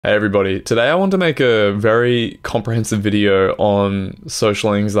Hey everybody, today I want to make a very comprehensive video on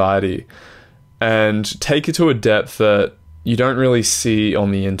social anxiety and take it to a depth that you don't really see on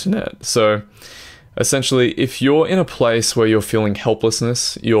the internet. So essentially, if you're in a place where you're feeling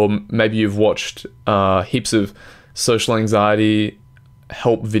helplessness, maybe you've watched heaps of social anxiety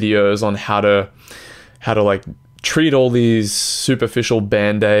help videos on how to like treat all these superficial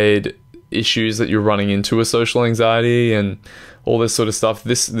band-aid issues that you're running into with social anxiety and all this sort of stuff.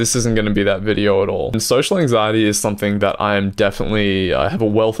 This isn't going to be that video at all. And social anxiety is something that I have a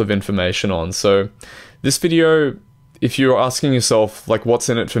wealth of information on. So this video, if you're asking yourself like what's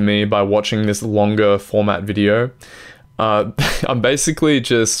in it for me by watching this longer format video, I'm basically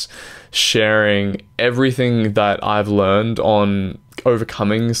just sharing everything that I've learned on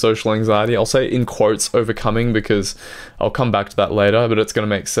overcoming social anxiety. I'll say in quotes overcoming because I'll come back to that later, but it's going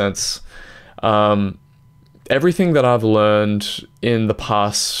to make sense. Everything that I've learned in the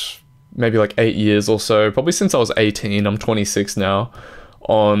past maybe like 8 years or so, probably since I was 18, I'm 26 now,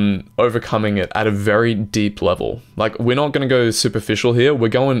 on overcoming it at a very deep level. Like, we're not going to go superficial here, we're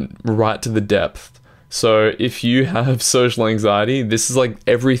going right to the depth. So if you have social anxiety, this is like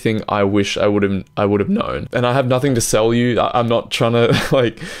everything I wish I would have known. And I have nothing to sell you. I'm not trying to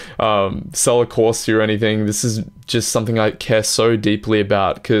like sell a course to you or anything. This is just something I care so deeply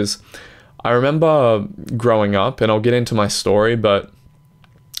about, because I remember growing up, and I'll get into my story, but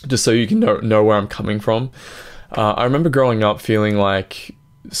just so you can know where I'm coming from. I remember growing up feeling like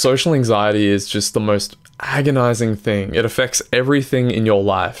social anxiety is just the most agonizing thing. It affects everything in your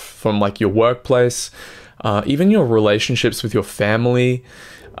life, from like your workplace, even your relationships with your family,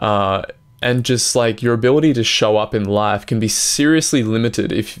 and just like your ability to show up in life can be seriously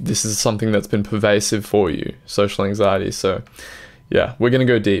limited if this is something that's been pervasive for you, social anxiety. So yeah, we're gonna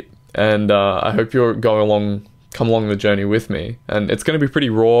go deep. And I hope you're come along the journey with me. And it's going to be pretty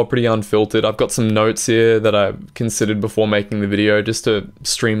raw, pretty unfiltered. I've got some notes here that I considered before making the video, just to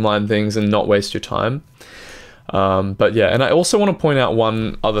streamline things and not waste your time. But yeah, and I also want to point out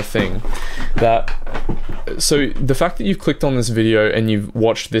one other thing. So the fact that you've clicked on this video and you've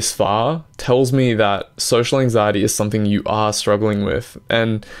watched this far tells me that social anxiety is something you are struggling with.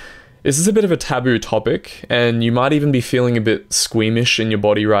 And this is a bit of a taboo topic, and you might even be feeling a bit squeamish in your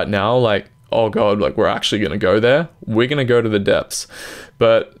body right now, like, oh god, like we're actually going to go there. We're going to go to the depths.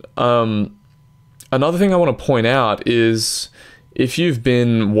 But another thing I want to point out is, if you've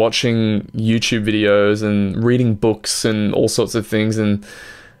been watching YouTube videos and reading books and all sorts of things, and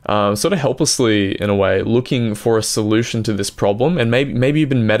sort of helplessly, in a way, looking for a solution to this problem, and maybe you've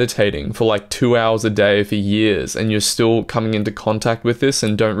been meditating for like 2 hours a day for years, and you're still coming into contact with this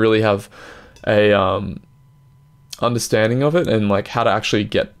and don't really have a understanding of it and like how to actually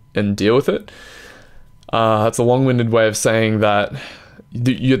get and deal with it. That's a long-winded way of saying that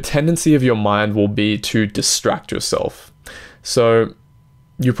your tendency of your mind will be to distract yourself. So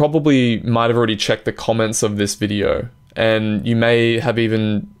you probably might have already checked the comments of this video, and you may have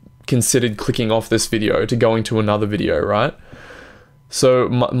even considered clicking off this video to go into another video, right? So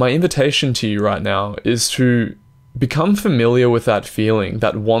my invitation to you right now is to become familiar with that feeling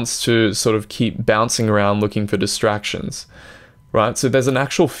that wants to sort of keep bouncing around looking for distractions, right? So there's an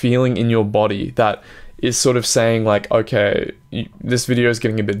actual feeling in your body that is sort of saying like, okay, this video is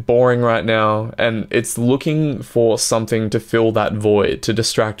getting a bit boring right now, and it's looking for something to fill that void, to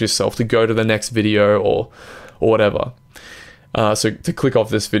distract yourself, to go to the next video or whatever. So to click off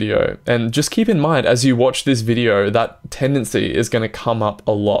this video. And just keep in mind, as you watch this video, that tendency is going to come up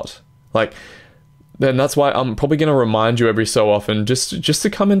a lot. Like, then that's why I'm probably going to remind you every so often just to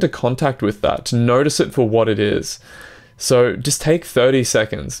come into contact with that, to notice it for what it is. So just take 30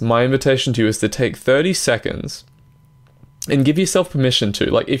 seconds. My invitation to you is to take 30 seconds and give yourself permission to,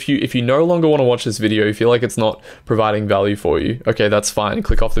 like, if you no longer want to watch this video, you feel like it's not providing value for you, okay, that's fine,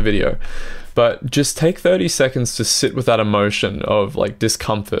 click off the video. But just take 30 seconds to sit with that emotion of like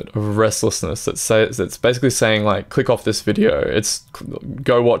discomfort, of restlessness, that's basically saying like, click off this video. It's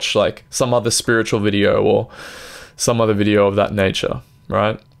go watch like some other spiritual video or some other video of that nature,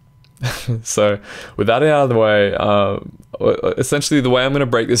 right? So with that out of the way, essentially the way I'm going to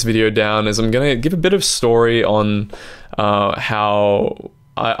break this video down is I'm going to give a bit of story on how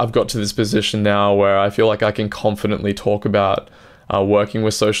I've got to this position now where I feel like I can confidently talk about working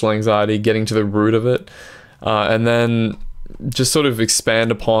with social anxiety, getting to the root of it, and then just sort of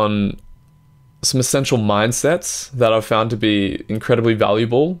expand upon some essential mindsets that I've found to be incredibly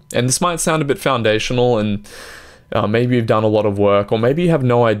valuable. And this might sound a bit foundational, and maybe you've done a lot of work, or maybe you have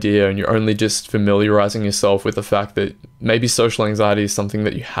no idea and you're only just familiarizing yourself with the fact that maybe social anxiety is something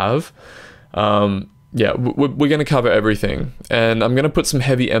that you have. yeah, we're going to cover everything, and I'm going to put some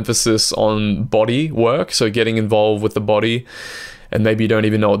heavy emphasis on body work, so getting involved with the body, and maybe you don't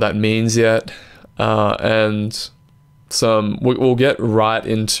even know what that means yet, and we'll get right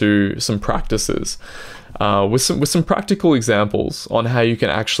into some practices with some practical examples on how you can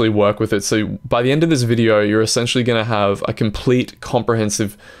actually work with it. So by the end of this video, you're essentially going to have a complete,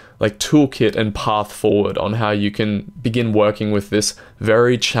 comprehensive like toolkit and path forward on how you can begin working with this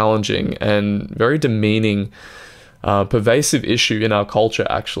very challenging and very demeaning, pervasive issue in our culture.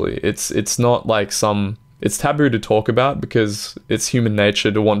 Actually, it's not like it's taboo to talk about because it's human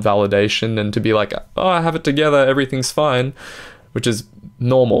nature to want validation and to be like, oh, I have it together, everything's fine, which is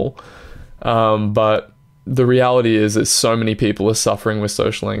normal. But the reality is so many people are suffering with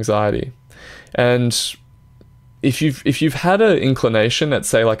social anxiety. And if you've had an inclination at,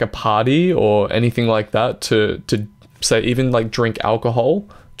 say, like a party or anything like that to say even like drink alcohol,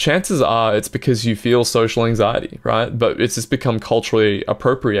 chances are it's because you feel social anxiety, right? But it's just become culturally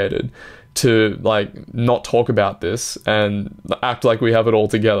appropriated to like not talk about this and act like we have it all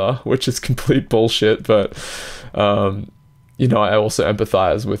together, which is complete bullshit. But you know, I also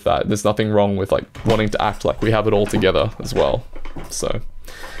empathize with that. There's nothing wrong with like wanting to act like we have it all together as well. So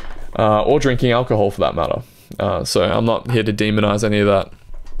or drinking alcohol for that matter. So I'm not here to demonize any of that.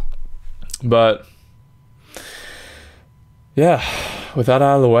 But yeah, with that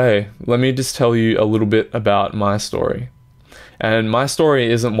out of the way, let me just tell you a little bit about my story. And my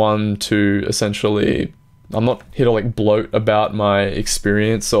story isn't one to essentially, I'm not here to like bloat about my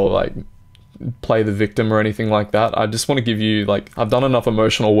experience or like play the victim or anything like that. I just want to give you like, I've done enough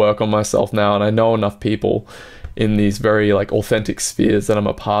emotional work on myself now, and I know enough people in these very like authentic spheres that I'm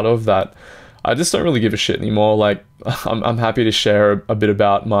a part of that I just don't really give a shit anymore. Like, I'm happy to share a bit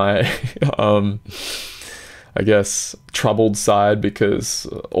about my, I guess, troubled side, because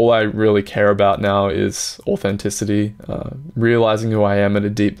all I really care about now is authenticity, realizing who I am at a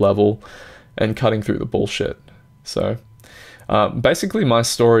deep level, and cutting through the bullshit. So, basically, my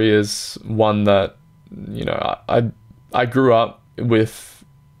story is one that, you know, I grew up with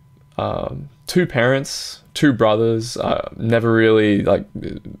 2 parents, 2 brothers, never really like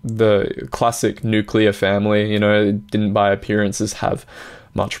the classic nuclear family, you know, didn't by appearances have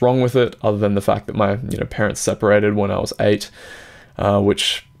much wrong with it, other than the fact that my, you know, parents separated when I was 8,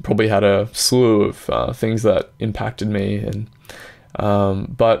 which probably had a slew of things that impacted me. And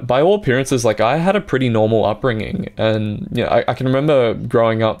but by all appearances, like, I had a pretty normal upbringing, and you know, I can remember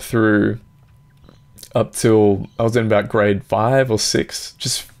growing up till I was in about grade 5 or 6,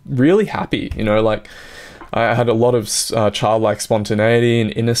 just really happy, you know, like I had a lot of childlike spontaneity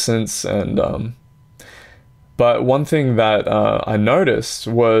and innocence. And but one thing that I noticed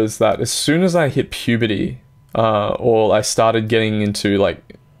was that as soon as I hit puberty, or I started getting into like,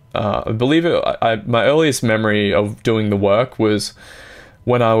 I believe my earliest memory of doing the work was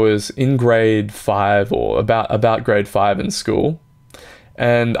when I was in grade 5, or about grade 5 in school.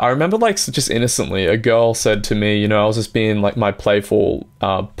 And I remember, like, just innocently, a girl said to me, you know, I was just being like my playful,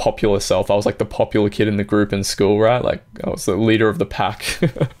 popular self. I was like the popular kid in the group in school, right? Like, I was the leader of the pack.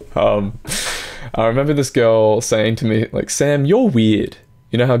 I remember this girl saying to me, like, Sam, you're weird.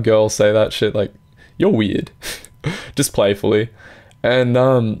 You know how girls say that shit? Like, you're weird. Just playfully.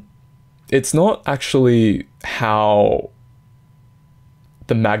 And it's not actually how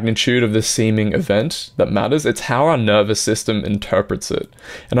the magnitude of the seeming event that matters, it's how our nervous system interprets it.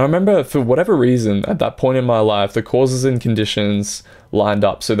 And I remember, for whatever reason, at that point in my life, the causes and conditions lined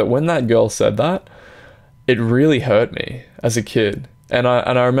up so that when that girl said that, it really hurt me as a kid. And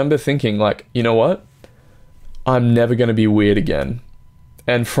I remember thinking, like, you know what? I'm never going to be weird again.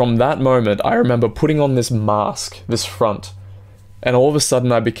 And from that moment, I remember putting on this mask, this front, and all of a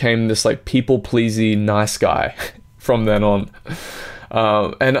sudden I became this like people-pleasy nice guy from then on.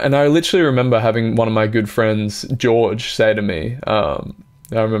 And I literally remember having one of my good friends, George, say to me, I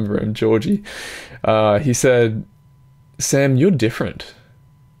remember him, Georgie, he said, Sam, you're different.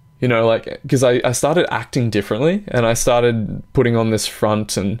 You know, like, because I started acting differently, and I started putting on this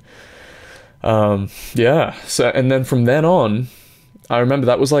front, and yeah. So, and then from then on, I remember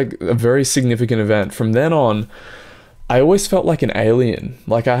that was like a very significant event. From then on, I always felt like an alien.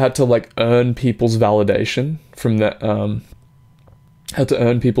 Like, I had to like earn people's validation from that, had to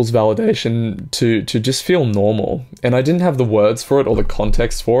earn people's validation to just feel normal. And I didn't have the words for it or the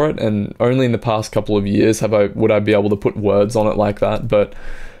context for it, and only in the past couple of years would I be able to put words on it like that. But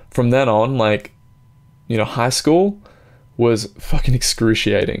from then on, like, you know, high school was fucking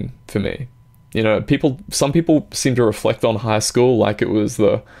excruciating for me. You know, some people seem to reflect on high school like it was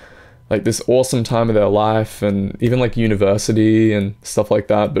like this awesome time of their life, and even like university and stuff like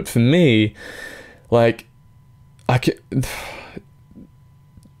that. But for me, Like, I can,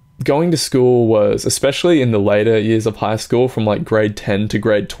 going to school was, especially in the later years of high school, from like grade 10 to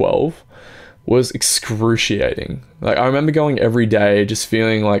grade 12, was excruciating. Like, I remember going every day just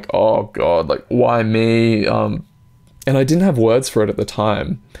feeling like, oh God, like, why me? And I didn't have words for it at the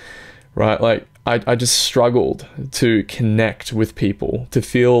time, right? Like, I just struggled to connect with people, to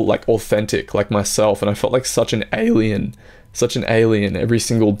feel like authentic, like myself. And I felt like such an alien every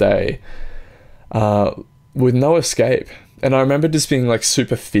single day, with no escape. And I remember just being like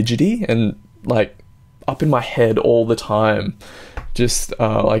super fidgety and like up in my head all the time, just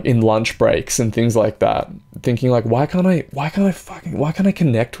like in lunch breaks and things like that, thinking like, why can't I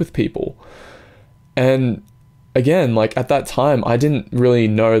connect with people? And again, like at that time, I didn't really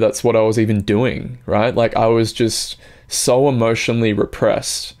know that's what I was even doing, right? Like I was just so emotionally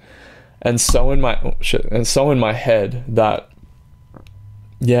repressed and so in my head that,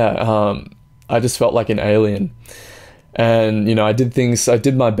 yeah, I just felt like an alien. And, you know, I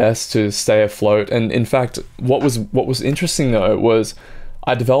did my best to stay afloat. And in fact, what was interesting though, was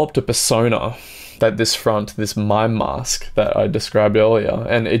I developed a persona, that this mime mask that I described earlier,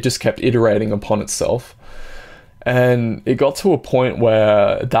 and it just kept iterating upon itself. And it got to a point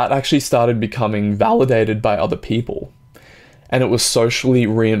where that actually started becoming validated by other people. And it was socially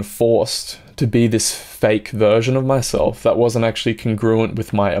reinforced to be this fake version of myself that wasn't actually congruent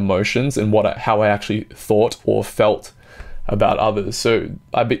with my emotions and how I actually thought or felt about others. So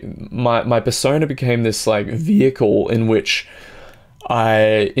my persona became this like vehicle in which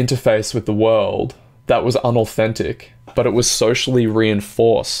I interface with the world that was unauthentic, but it was socially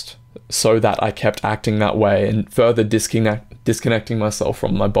reinforced so that I kept acting that way and further disconnecting myself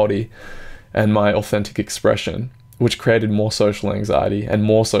from my body and my authentic expression, which created more social anxiety and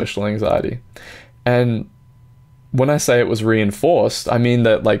more social anxiety. And when I say it was reinforced, I mean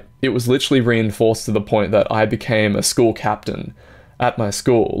that like it was literally reinforced to the point that I became a school captain at my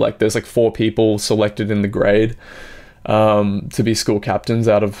school. Like there's like 4 people selected in the grade to be school captains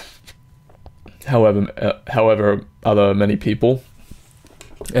out of however other many people.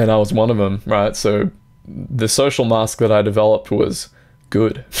 And I was one of them, right? So the social mask that I developed was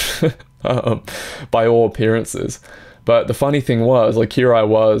good by all appearances. But the funny thing was, like, here I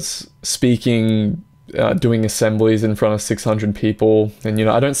was speaking, doing assemblies in front of 600 people. And, you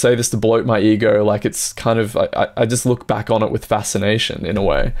know, I don't say this to bloat my ego. Like, it's kind of, I just look back on it with fascination in a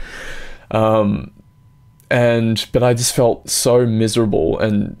way. But I just felt so miserable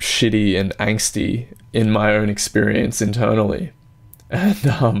and shitty and angsty in my own experience internally.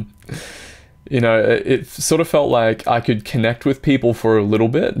 And, you know, it sort of felt like I could connect with people for a little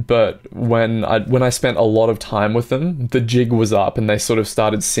bit, but when I spent a lot of time with them, the jig was up and they sort of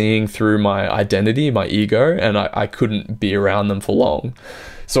started seeing through my identity, my ego, and I couldn't be around them for long.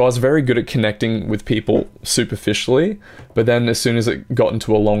 So I was very good at connecting with people superficially, but then as soon as it got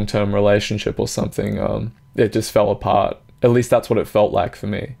into a long-term relationship or something, it just fell apart. At least that's what it felt like for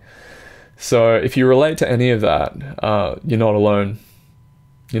me. So if you relate to any of that, you're not alone.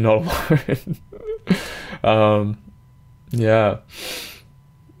 You're not alone. Yeah.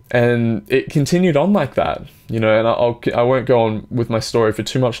 And it continued on like that, you know, and I won't go on with my story for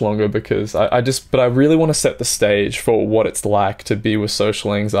too much longer because but I really want to set the stage for what it's like to be with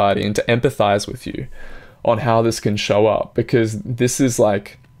social anxiety and to empathize with you on how this can show up, because this is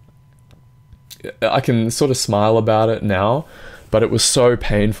like, I can sort of smile about it now, but it was so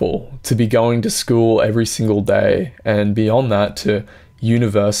painful to be going to school every single day and beyond that to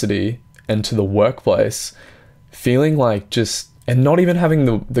university and to the workplace, feeling like and not even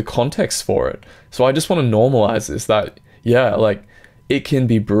having the context for it. So I just want to normalize this, that, yeah, like it can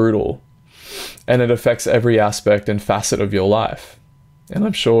be brutal and it affects every aspect and facet of your life. And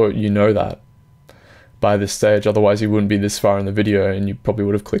I'm sure you know that by this stage, otherwise you wouldn't be this far in the video and you probably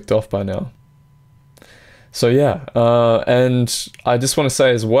would have clicked off by now. So yeah, and I just want to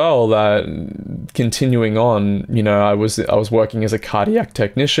say as well that continuing on, you know, I was working as a cardiac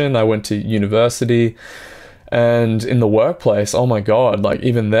technician. I went to university, and in the workplace, oh my God, like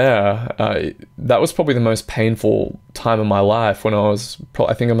even there, that was probably the most painful time of my life when I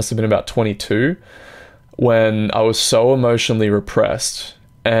think I must have been about 22, when I was so emotionally repressed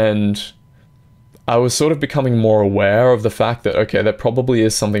and I was sort of becoming more aware of the fact that, okay, there probably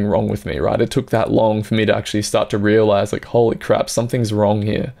is something wrong with me, right? It took that long for me to actually start to realize, like, holy crap, something's wrong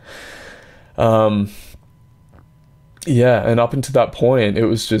here. Yeah, and up until that point, it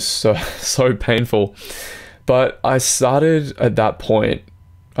was just so painful. But I started at that point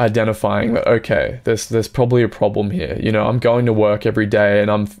identifying that, okay, there's probably a problem here. You know, I'm going to work every day and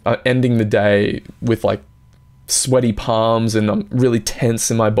I'm ending the day with like sweaty palms and I'm really tense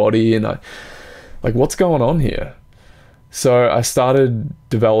in my body, and like, what's going on here? So I started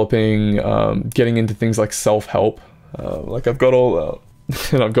developing, getting into things like self-help. Like I've got all,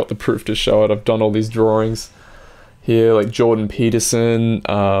 and I've got the proof to show it. I've done all these drawings here, like Jordan Peterson,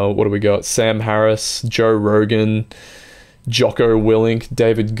 what do we got? Sam Harris, Joe Rogan, Jocko Willink,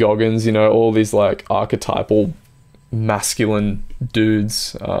 David Goggins, you know, all these like archetypal masculine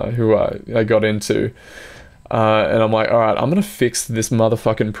dudes who I got into. And I'm like, all right, I'm going to fix this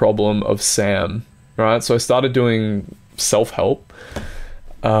motherfucking problem of Sam, right? So I started doing self-help,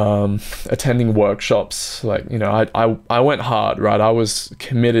 attending workshops. Like, you know, I went hard, right? I was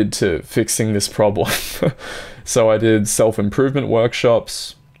committed to fixing this problem. So I did self-improvement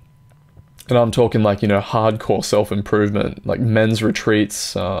workshops, and I'm talking like, you know, hardcore self-improvement, like men's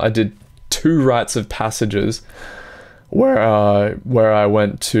retreats. I did 2 rites of passages where I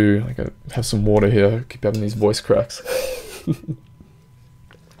went to, like, I have some water here, I keep having these voice cracks.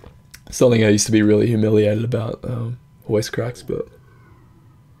 Something I used to be really humiliated about, voice cracks, but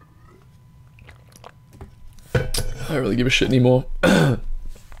I don't really give a shit anymore.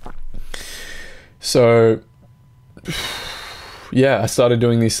 So yeah, I started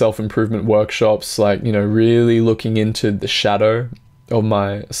doing these self-improvement workshops, like, you know, really looking into the shadow of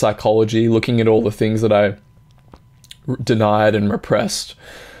my psychology, looking at all the things that I denied and repressed,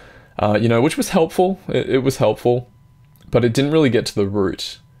 you know, which was helpful. It was helpful, but it didn't really get to the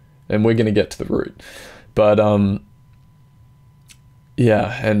root, and we're going to get to the root. But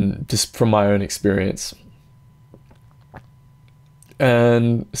yeah, and just from my own experience,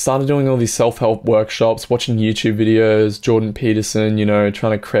 and started doing all these self-help workshops, watching YouTube videos, Jordan Peterson, you know,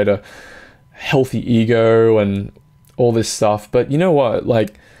 trying to create a healthy ego and all this stuff. But you know what,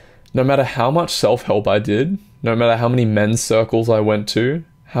 like, no matter how much self-help I did, no matter how many men's circles I went to,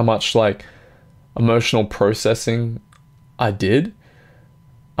 how much like emotional processing I did,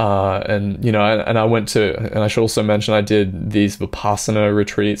 and you know, and I went to, and I should also mention, I did these Vipassana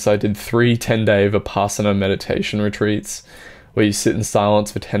retreats. I did 3 10-day Vipassana meditation retreats where you sit in silence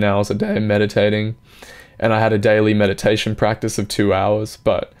for 10 hours a day meditating. And I had a daily meditation practice of 2 hours.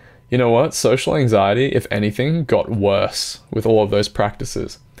 But you know what? Social anxiety, if anything, got worse with all of those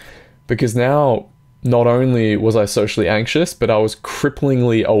practices. Because now, not only was I socially anxious, but I was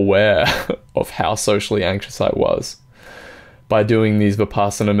cripplingly aware of how socially anxious I was by doing these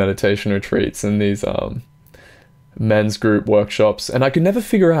Vipassana meditation retreats and these men's group workshops. And I could never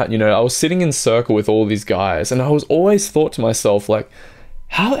figure out, you know, I was sitting in circle with all these guys, and I was always thought to myself, like,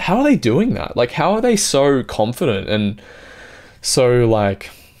 how are they doing that? Like, how are they so confident and so,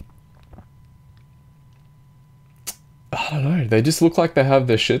 like, I don't know, they just look like they have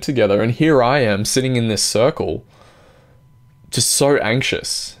their shit together. And here I am sitting in this circle, just so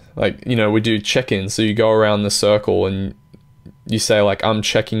anxious. Like, you know, we do check-ins, so you go around the circle and you say, like, I'm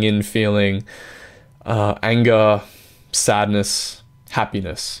checking in feeling anger, sadness,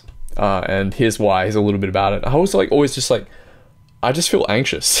 happiness, and here's why, here's a little bit about it. I was like, always just like, I just feel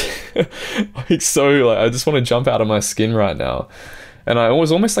anxious. Like, so, like, I just want to jump out of my skin right now. And I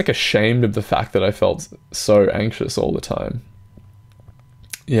was almost like ashamed of the fact that I felt so anxious all the time.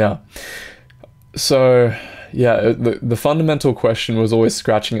 Yeah. So yeah, the fundamental question was always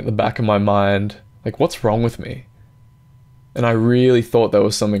scratching at the back of my mind, like, what's wrong with me? And I really thought there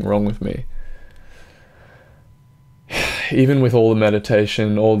was something wrong with me. Even with all the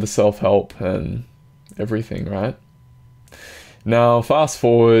meditation, all the self-help and everything, right? Now, fast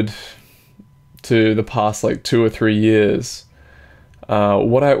forward to the past like 2 or 3 years,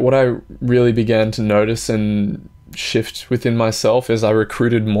 what I really began to notice and shift within myself is I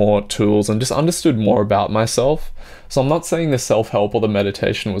recruited more tools and just understood more about myself. So I'm not saying the self-help or the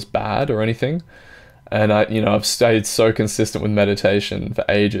meditation was bad or anything. And I've stayed so consistent with meditation for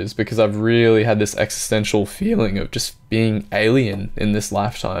ages because I've really had this existential feeling of just being alien in this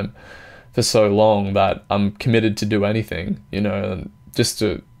lifetime for so long that I'm committed to do anything, you know, and just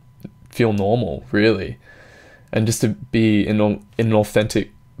to feel normal, really. And just to be in an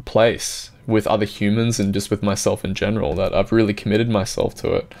authentic place with other humans and just with myself in general, that I've really committed myself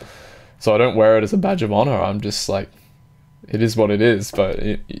to it. So I don't wear it as a badge of honor. I'm just like, it is what it is.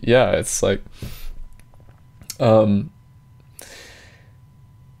 But yeah, it's like,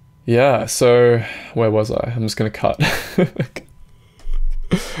 yeah, so where was I? I'm just going to cut.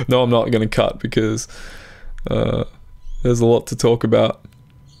 No, I'm not going to cut because there's a lot to talk about.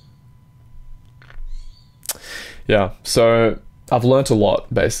 Yeah, so I've learnt a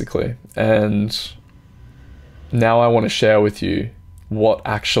lot, basically, and now I want to share with you what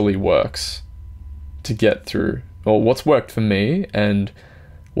actually works to get through, or what's worked for me, and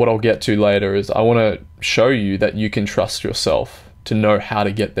what I'll get to later is I want to show you that you can trust yourself to know how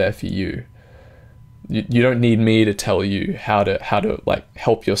to get there for you. You don't need me to tell you how to like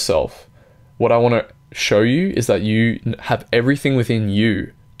help yourself. What I want to show you is that you have everything within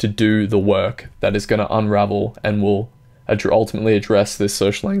you to do the work that is going to unravel and will ultimately address this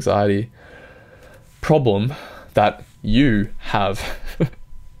social anxiety problem that you have.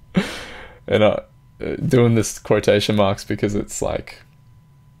 And doing this quotation marks because it's like,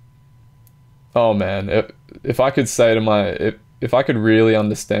 oh man, if I could say to if I could really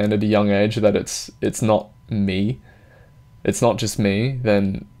understand at a young age that it's not me, it's not just me,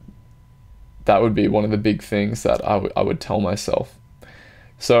 then that would be one of the big things that I would tell myself.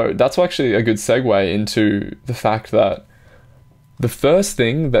 So that's actually a good segue into the fact that the first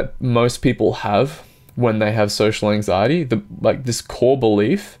thing that most people have when they have social anxiety, like this core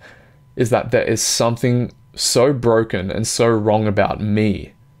belief, is that there is something so broken and so wrong about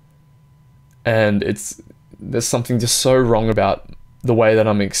me. And there's something just so wrong about the way that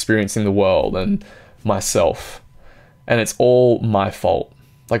I'm experiencing the world and myself. And it's all my fault.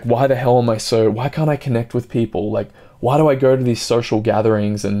 Like, why the hell why can't I connect with people? Like, why do I go to these social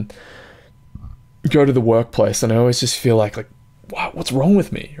gatherings and go to the workplace and I always just feel like wow, what's wrong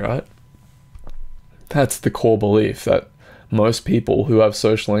with me, right? That's the core belief that most people who have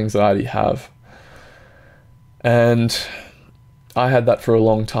social anxiety have. And I had that for a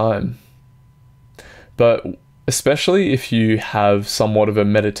long time. But especially if you have somewhat of a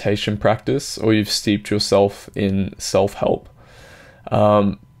meditation practice or you've steeped yourself in self-help,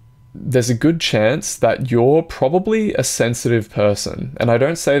 there's a good chance that you're probably a sensitive person. And I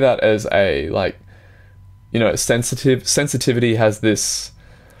don't say that as a, like, you know, sensitivity has this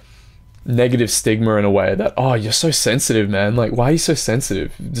negative stigma in a way that, oh, you're so sensitive, man. Like, why are you so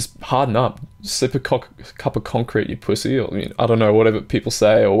sensitive? Just harden up. Sip a cup of concrete, you pussy. Or, I don't know, whatever people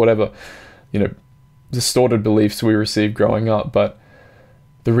say or whatever, you know, distorted beliefs we received growing up. But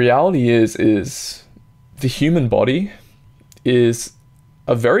the reality is the human body is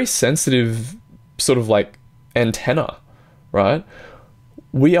a very sensitive sort of like antenna, right?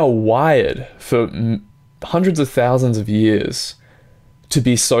 We are wired for hundreds of thousands of years to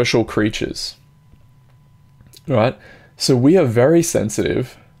be social creatures, right? So we are very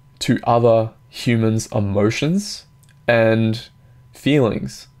sensitive to other humans' emotions and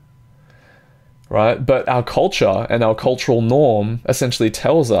feelings, right? But our culture and our cultural norm essentially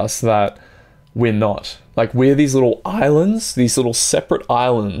tells us that we're not. Like, we're these little islands, these little separate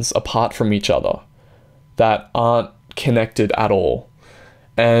islands apart from each other that aren't connected at all.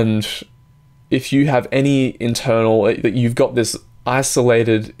 And if you have any that you've got this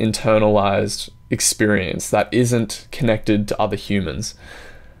isolated, internalized experience that isn't connected to other humans,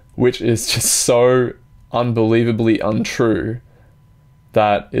 which is just so unbelievably untrue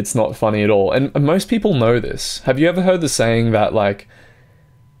that it's not funny at all. And most people know this. Have you ever heard the saying that, like,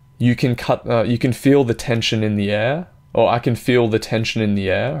 you can feel the tension in the air, or I can feel the tension in the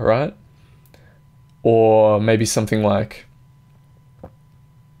air, right? Or maybe something like,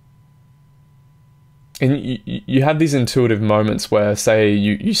 and you have these intuitive moments where, say,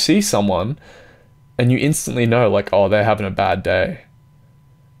 you see someone and you instantly know, like, oh, they're having a bad day.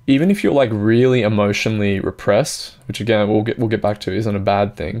 Even if you're like really emotionally repressed, which again, we'll get back to, isn't a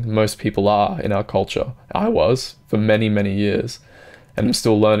bad thing. Most people are in our culture. I was for many, many years, and I'm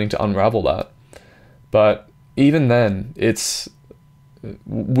still learning to unravel that. But even then,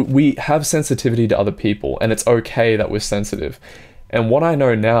 we have sensitivity to other people, and it's okay that we're sensitive. And what I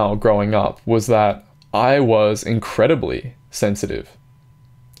know now growing up was that I was incredibly sensitive,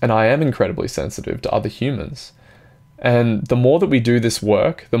 and I am incredibly sensitive to other humans. And the more that we do this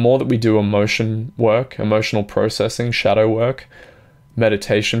work, the more that we do emotion work, emotional processing, shadow work,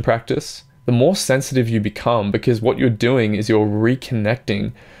 meditation practice, the more sensitive you become, because what you're doing is you're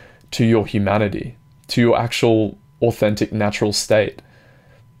reconnecting to your humanity, to your actual authentic natural state.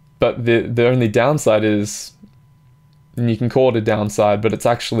 But the only downside is, and you can call it a downside, but it's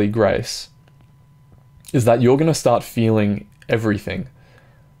actually grace, is that you're going to start feeling everything,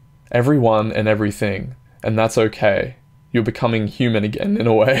 everyone and everything, and that's okay. You're becoming human again in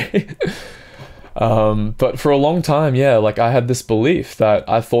a way. But for a long time, yeah, like, I had this belief that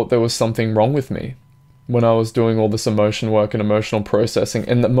I thought there was something wrong with me when I was doing all this emotion work and emotional processing.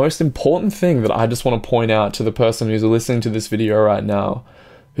 And the most important thing that I just want to point out to the person who's listening to this video right now,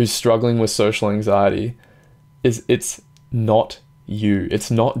 who's struggling with social anxiety, is it's not you.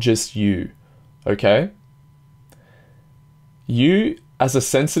 It's not just you, okay? You, as a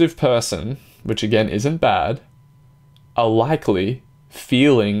sensitive person, which again isn't bad, are likely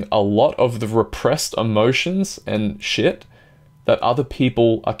feeling a lot of the repressed emotions and shit that other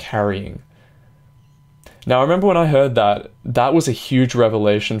people are carrying. Now, I remember when I heard that, that was a huge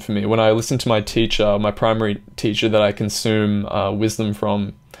revelation for me. When I listened to my teacher, my primary teacher that I consume wisdom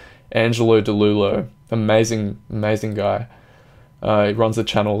from, Angelo DeLulo, amazing, amazing guy. He runs a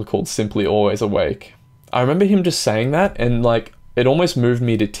channel called Simply Always Awake. I remember him just saying that, and like, it almost moved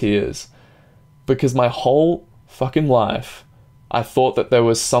me to tears. Because my whole fucking life, I thought that there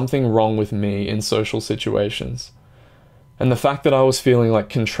was something wrong with me in social situations. And the fact that I was feeling like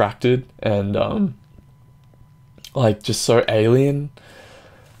contracted and like just so alien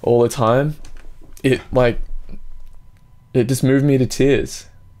all the time, it just moved me to tears,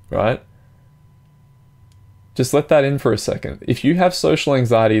 right? Just let that in for a second. If you have social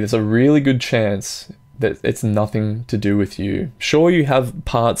anxiety, there's a really good chance that it's nothing to do with you. Sure, you have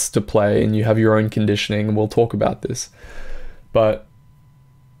parts to play and you have your own conditioning, and we'll talk about this. But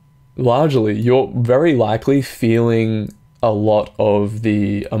largely, you're very likely feeling a lot of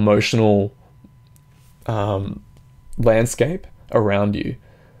the emotional landscape around you.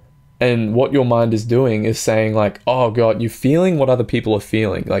 And what your mind is doing is saying like, oh God, you're feeling what other people are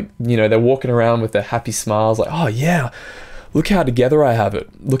feeling. Like, you know, they're walking around with their happy smiles like, oh yeah, look how together I have it.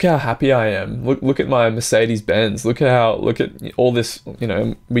 Look how happy I am. Look at my Mercedes Benz. Look at all this, you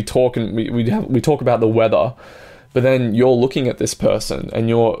know, we talk and we talk about the weather, but then you're looking at this person and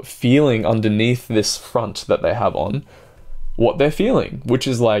you're feeling underneath this front that they have on what they're feeling, which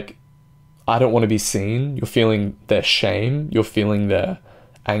is like, I don't want to be seen. You're feeling their shame. You're feeling their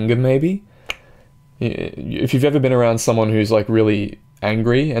anger, maybe. If you've ever been around someone who's like really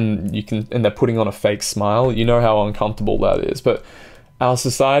angry and they're putting on a fake smile, you know how uncomfortable that is. But our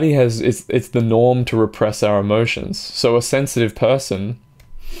society it's the norm to repress our emotions. So a sensitive person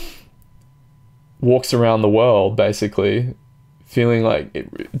walks around the world basically feeling like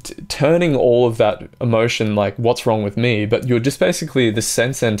turning all of that emotion like, what's wrong with me? But you're just basically the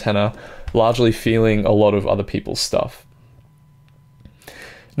sense antenna largely feeling a lot of other people's stuff.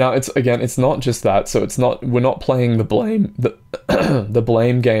 Now, it's not just that. So we're not playing the blame, the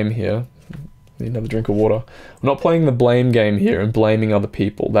blame game here. Need another drink of water. We're not playing the blame game here and blaming other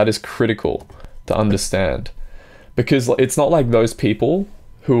people. That is critical to understand, because it's not like those people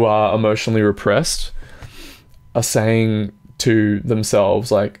who are emotionally repressed are saying to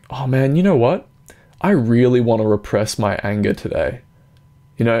themselves like, oh man, you know what? I really want to repress my anger today.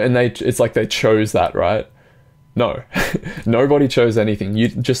 You know, and it's like they chose that, right? No, nobody chose anything.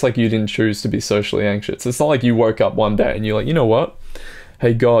 Just like you didn't choose to be socially anxious. It's not like you woke up one day and you're like, you know what?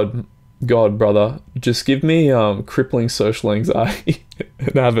 Hey, God, brother, just give me crippling social anxiety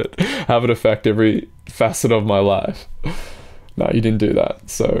and have it affect every facet of my life. No, you didn't do that.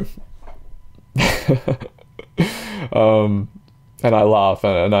 So, and I laugh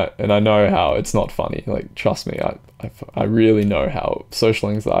and I know how it's not funny. Like, trust me, I really know how social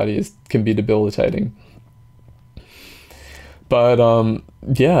anxiety can be debilitating. But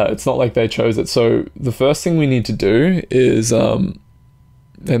yeah, it's not like they chose it. So the first thing we need to do is, and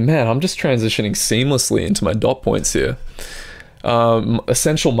man, I'm just transitioning seamlessly into my dot points here.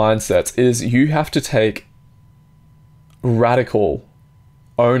 Essential mindsets is you have to take radical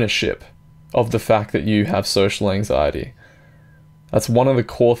ownership of the fact that you have social anxiety. That's one of the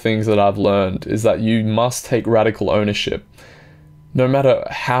core things that I've learned, is that you must take radical ownership. No matter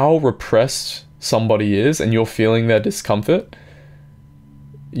how repressed somebody is and you're feeling their discomfort,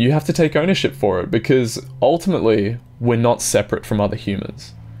 you have to take ownership for it, because ultimately we're not separate from other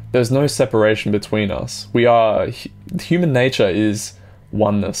humans. There's no separation between us. Human nature is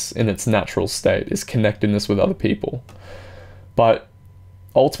oneness in its natural state, is connectedness with other people. But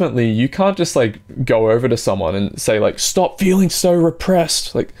ultimately you can't just like go over to someone and say like, stop feeling so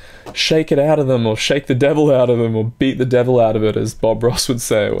repressed, like shake it out of them, or shake the devil out of them, or beat the devil out of it, as Bob Ross would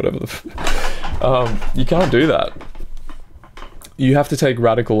say, or whatever. You can't do that. You have to take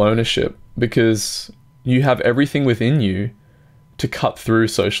radical ownership, because you have everything within you to cut through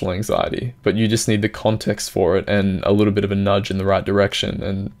social anxiety, but you just need the context for it and a little bit of a nudge in the right direction,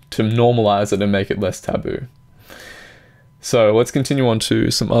 and to normalize it and make it less taboo. So let's continue on to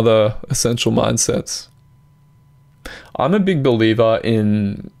some other essential mindsets. I'm a big believer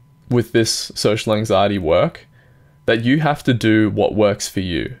with this social anxiety work, that you have to do what works for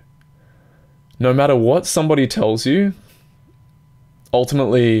you. No matter what somebody tells you,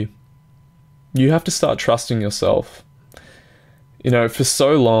 ultimately, you have to start trusting yourself. You know, for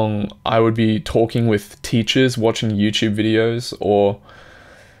so long, I would be talking with teachers, watching YouTube videos, or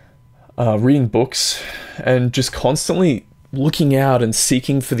reading books, and just constantly looking out and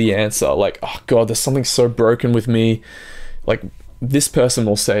seeking for the answer. Like, oh God, there's something so broken with me. Like, this person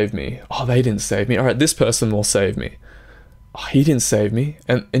will save me. Oh, they didn't save me. All right, this person will save me. Oh, he didn't save me.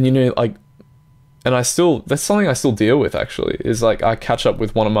 And you know, like, and that's something I still deal with, actually, is like I catch up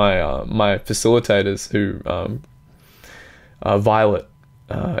with one of my facilitators who, Violet,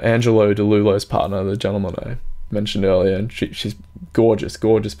 Angelo DeLulo's partner, the gentleman I mentioned earlier, and she's gorgeous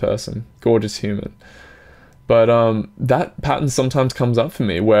person, gorgeous human. But that pattern sometimes comes up for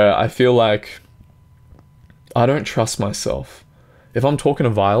me where I feel like I don't trust myself. If I'm talking to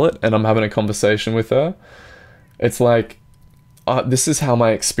Violet and I'm having a conversation with her, it's like, this is how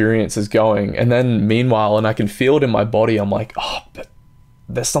my experience is going. And then meanwhile, and I can feel it in my body, I'm like, oh, but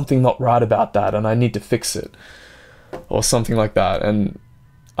there's something not right about that and I need to fix it, or something like that. And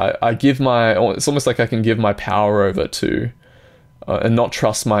I give it's almost like I can give my power over to, and not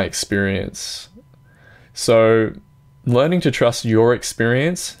trust my experience. So learning to trust your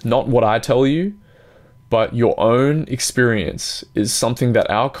experience, not what I tell you, but your own experience, is something that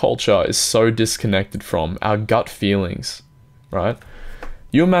our culture is so disconnected from, our gut feelings, right?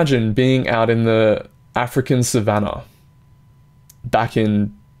 You imagine being out in the African savannah back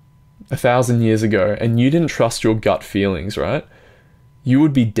in 1,000 years ago, and you didn't trust your gut feelings, right? You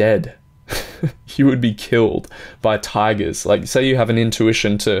would be dead. You would be killed by tigers. Like, say you have an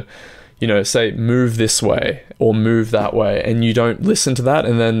intuition to, say move this way or move that way, and you don't listen to that,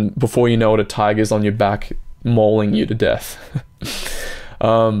 and then before you know it, a tiger's on your back mauling you to death.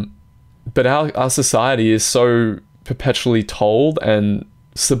 But our society is so perpetually told and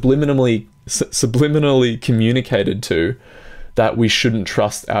subliminally communicated to that we shouldn't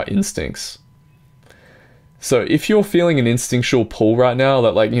trust our instincts. So if you're feeling an instinctual pull right now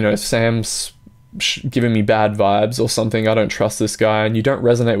that, like, Sam's giving me bad vibes or something, I don't trust this guy, and you don't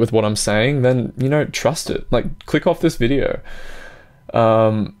resonate with what I'm saying, then, trust it. Like, click off this video.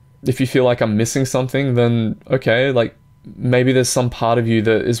 If you feel like I'm missing something, then okay, like, maybe there's some part of you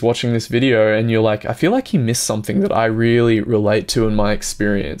that is watching this video and you're like, I feel like he missed something that I really relate to in my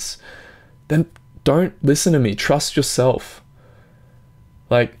experience. Then don't listen to me. Trust yourself.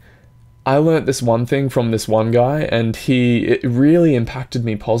 Like, I learned this one thing from this one guy, and it really impacted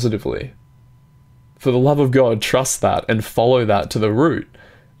me positively. For the love of God, trust that and follow that to the root.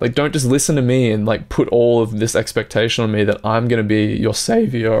 Like, don't just listen to me and like put all of this expectation on me that I'm going to be your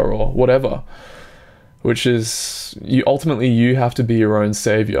savior or whatever, which is, ultimately you have to be your own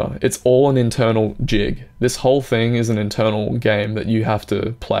savior. It's all an internal jig. This whole thing is an internal game that you have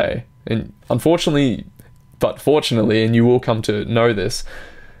to play. And unfortunately, but fortunately, and you will come to know this,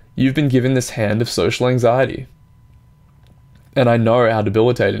 you've been given this hand of social anxiety. And I know how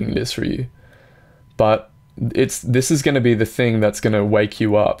debilitating it is for you. But this is going to be the thing that's going to wake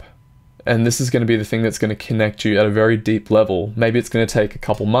you up. And this is going to be the thing that's going to connect you at a very deep level. Maybe it's going to take a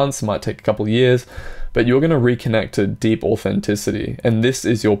couple months, it might take a couple years, but you're going to reconnect to deep authenticity. And this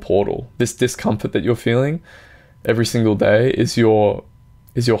is your portal. This discomfort that you're feeling every single day is your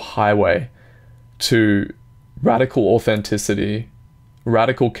highway to radical authenticity,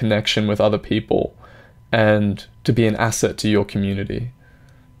 radical connection with other people, and to be an asset to your community.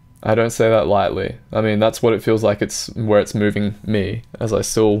 I don't say that lightly. I mean, that's what it feels like. It's where it's moving me as I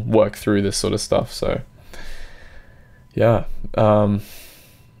still work through this sort of stuff. So yeah,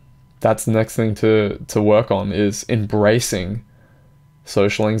 that's the next thing to work on, is embracing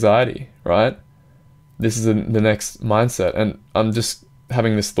social anxiety, right? This is the next mindset. And I'm just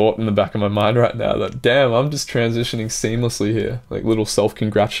having this thought in the back of my mind right now that, damn, I'm just transitioning seamlessly here, like little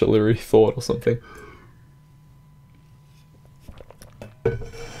self-congratulatory thought or something.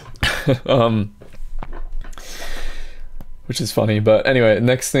 Which is funny, but anyway,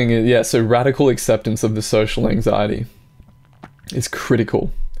 next thing is, yeah, so radical acceptance of the social anxiety is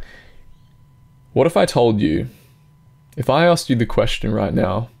critical. What if I told you, if I asked you the question right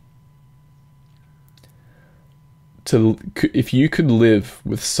now, if you could live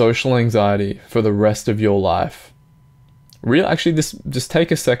with social anxiety for the rest of your life, actually, just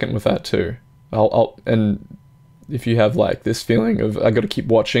take a second with that too. And if you have like this feeling of, I got to keep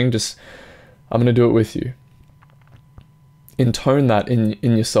watching, I'm going to do it with you. Intone that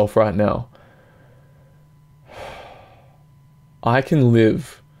in yourself right now. I can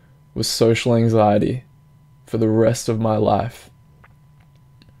live with social anxiety for the rest of my life.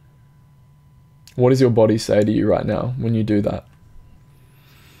 What does your body say to you right now when you do that?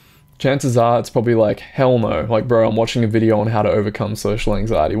 Chances are it's probably like, hell no. Like, bro, I'm watching a video on how to overcome social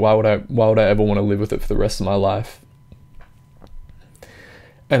anxiety. Why would I ever want to live with it for the rest of my life?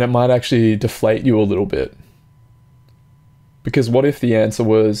 And it might actually deflate you a little bit. Because what if the answer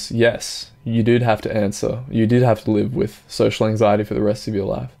was yes, you did have to answer. You did have to live with social anxiety for the rest of your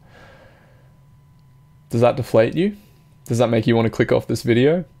life. Does that deflate you? Does that make you want to click off this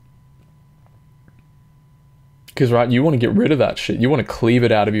video? Because, right, you want to get rid of that shit. You want to cleave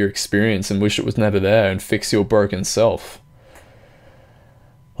it out of your experience and wish it was never there and fix your broken self.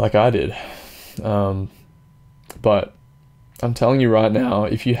 Like I did. But I'm telling you right now,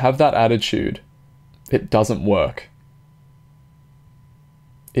 if you have that attitude, it doesn't work.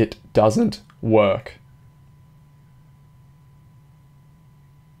 It doesn't work.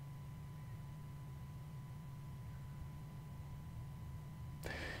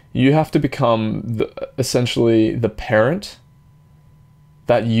 You have to become essentially the parent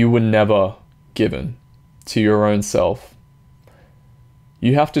that you were never given to your own self.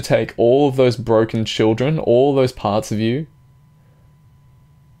 You have to take all of those broken children, all those parts of you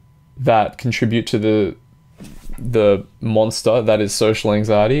that contribute to the monster that is social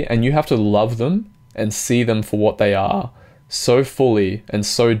anxiety, and you have to love them and see them for what they are so fully and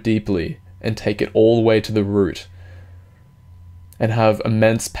so deeply, and take it all the way to the root. And have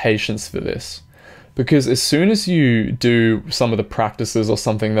immense patience for this. Because as soon as you do some of the practices or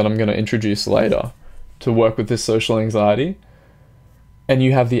something that I'm going to introduce later to work with this social anxiety, and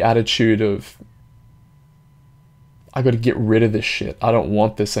you have the attitude of, I got to get rid of this shit. I don't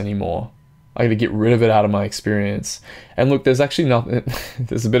want this anymore. I got to get rid of it out of my experience. And look, there's actually nothing,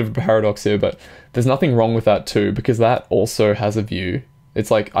 there's a bit of a paradox here, but there's nothing wrong with that too, because that also has a view. It's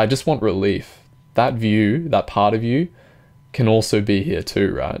like, I just want relief. That view, that part of you, can also be here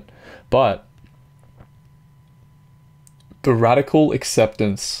too, right? But the radical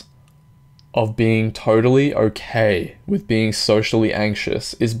acceptance of being totally okay with being socially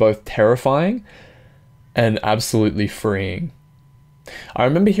anxious is both terrifying and absolutely freeing. I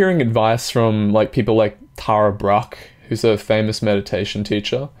remember hearing advice from like people like Tara Brach, who's a famous meditation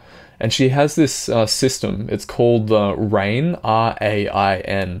teacher, and she has this system. It's called the RAIN,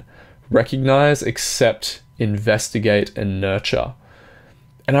 R-A-I-N, recognize, accept, investigate, and nurture.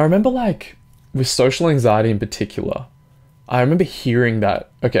 And I remember, like, with social anxiety in particular, I remember hearing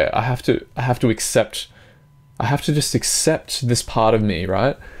that, okay, I have to just accept this part of me,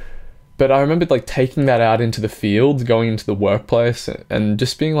 right? But I remember like taking that out into the field, going into the workplace, and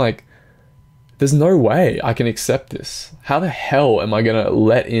just being like, there's no way I can accept this. How the hell am I gonna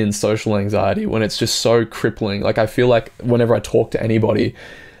let in social anxiety when it's just so crippling? Like, I feel like whenever I talk to anybody,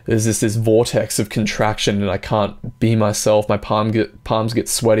 there's this vortex of contraction and I can't be myself. My palms get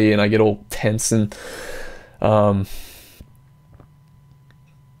sweaty and I get all tense and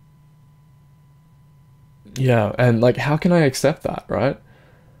yeah, and like, how can I accept that, right?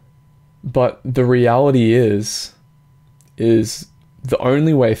 But the reality is the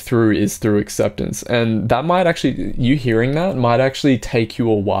only way through is through acceptance. And that might actually, you hearing that might actually take you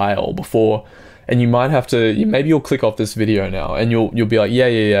a while before. And you might have to, maybe you'll click off this video now and you'll be like,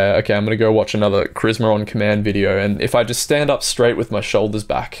 yeah, okay, I'm gonna go watch another Charisma on Command video. And if I just stand up straight with my shoulders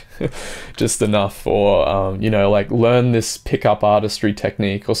back just enough, or, you know, like learn this pickup artistry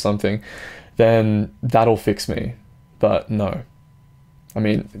technique or something, then that'll fix me. But no, I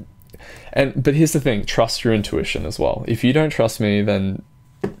mean, but here's the thing, trust your intuition as well. If you don't trust me, then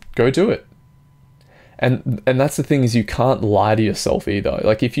go do it. And that's the thing, is you can't lie to yourself either.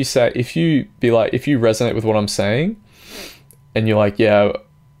 Like, if you resonate with what I'm saying and you're like, yeah,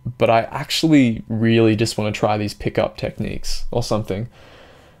 but I actually really just want to try these pickup techniques or something.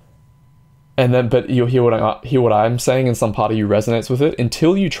 And then, but you'll hear what I'm saying, and some part of you resonates with it.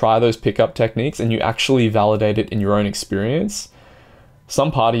 Until you try those pickup techniques and you actually validate it in your own experience,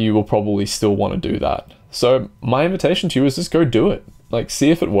 some part of you will probably still want to do that. So my invitation to you is just go do it. Like,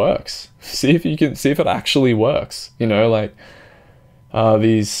 see if it works. See if it actually works. You know, like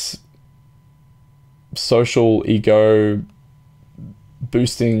these social ego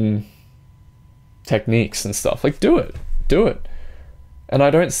boosting techniques and stuff. Like, do it. And I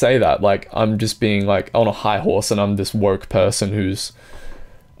don't say that like I'm just being like on a high horse and I'm this woke person who's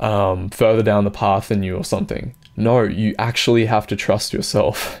further down the path than you or something. No, you actually have to trust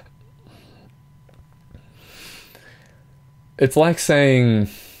yourself. It's like saying,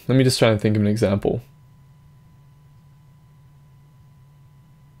 let me just try and think of an example.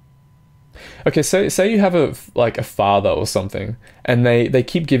 Okay, say you have a father or something, and they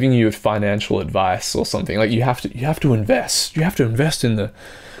keep giving you financial advice or something. Like, you have to invest. You have to invest in the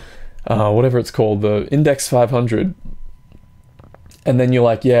whatever it's called, the Index 500. And then you're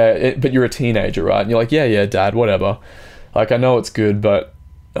like, yeah, but you're a teenager, right? And you're like, yeah, dad, whatever. Like, I know it's good, but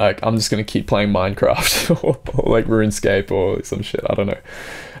like, I'm just gonna keep playing Minecraft or like RuneScape or some shit. I don't know.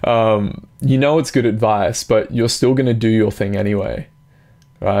 You know it's good advice, but you're still gonna do your thing anyway,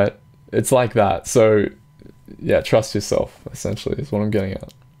 right? It's like that. So yeah, trust yourself, essentially, is what I'm getting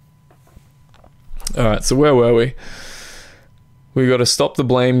at. All right, so where were we? We got to stop the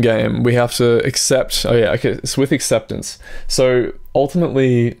blame game. We have to accept. Oh yeah, okay. It's with acceptance. So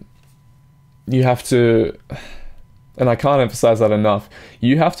ultimately, you have to, and I can't emphasize that enough,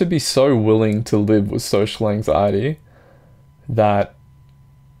 you have to be so willing to live with social anxiety that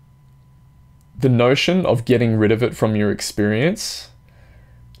the notion of getting rid of it from your experience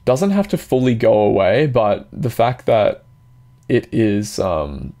doesn't have to fully go away, but the fact that it is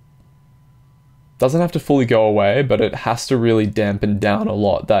doesn't have to fully go away, but it has to really dampen down a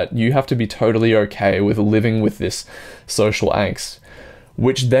lot, that you have to be totally okay with living with this social angst,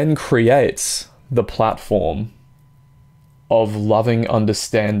 which then creates the platform of loving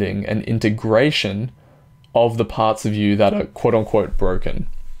understanding and integration of the parts of you that are quote unquote broken.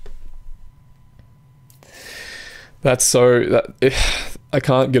 That's so, I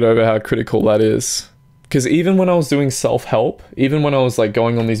can't get over how critical that is. Because even when I was doing self-help, even when I was like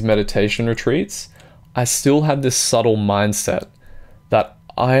going on these meditation retreats, I still had this subtle mindset that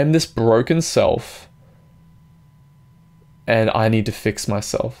I am this broken self and I need to fix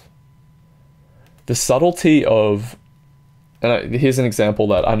myself. The subtlety of, and here's an example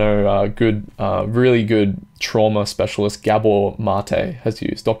that I know really good trauma specialist Gabor Mate has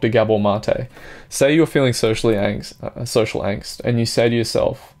used, Dr. Gabor Mate. Say you're feeling social angst, and you say to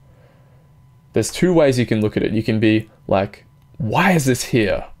yourself, there's two ways you can look at it. You can be like, why is this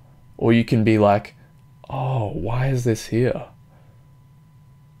here? Or you can be like, oh, why is this here?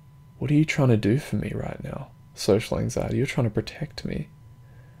 What are you trying to do for me right now? Social anxiety, you're trying to protect me.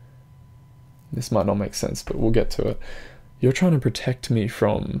 This might not make sense, but we'll get to it. You're trying to protect me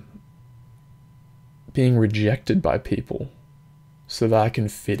from being rejected by people so that I can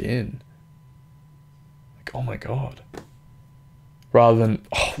fit in. Like, oh my God. Rather than,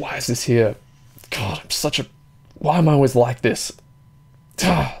 oh, why is this here? God, why am I always like this?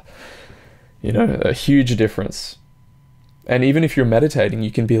 You know, a huge difference. And even if you're meditating,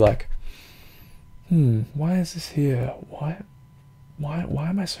 you can be like, why is this here? Why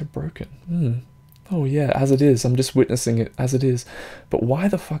am I so broken? Oh yeah, as it is. I'm just witnessing it as it is. But why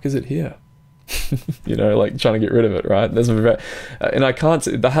the fuck is it here? You know, like trying to get rid of it, right?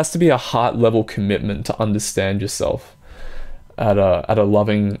 There has to be a heart level commitment to understand yourself at a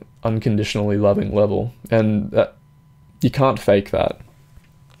loving, unconditionally loving level, and that you can't fake that.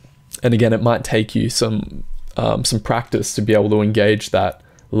 And again, it might take you some practice to be able to engage that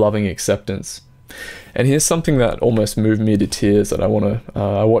loving acceptance. And here's something that almost moved me to tears that I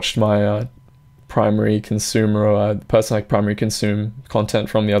watched my primary consumer, person I primary consume content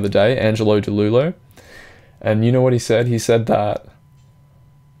from the other day, Angelo DeLulo. And you know what he said? He said that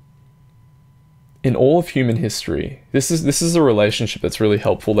in all of human history, this is a relationship that's really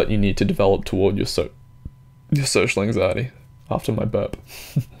helpful that you need to develop toward your social anxiety. After my burp.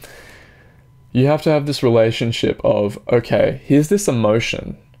 You have to have this relationship of, okay, here's this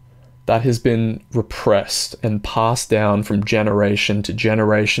emotion that has been repressed and passed down from generation to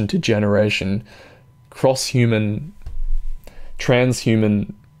generation to generation, cross-human,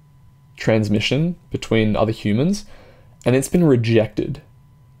 transhuman transmission between other humans, and it's been rejected.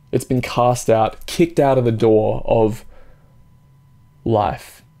 It's been cast out, kicked out of the door of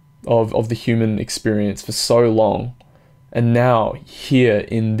life, of the human experience for so long. And now, here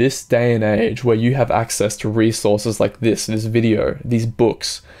in this day and age where you have access to resources like this video, these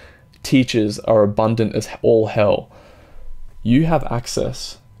books, teachers are abundant as all hell, you have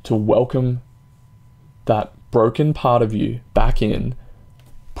access to welcome that broken part of you back in,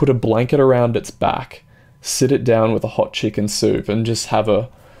 put a blanket around its back, sit it down with a hot chicken soup, and just have a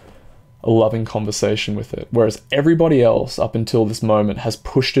loving conversation with it. Whereas everybody else up until this moment has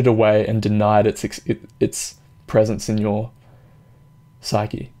pushed it away and denied its presence in your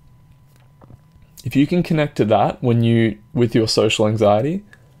psyche. If you can connect to that with your social anxiety,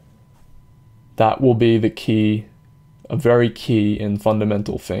 that will be the key, a very key and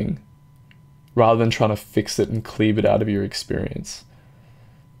fundamental thing, rather than trying to fix it and cleave it out of your experience.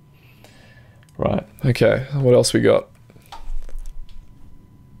 Right, okay, what else we got?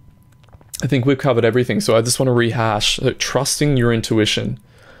 I think we've covered everything, so I just want to rehash. So, trusting your intuition,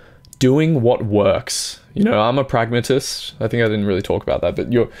 doing what works. You know, I'm a pragmatist. I think I didn't really talk about that,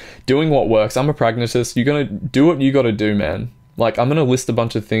 but you're doing what works. I'm a pragmatist. You're going to do what you got to do, man. Like, I'm going to list a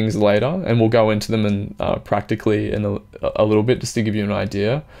bunch of things later, and we'll go into them and practically in a little bit, just to give you an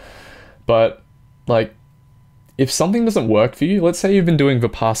idea. But, like, if something doesn't work for you, let's say you've been doing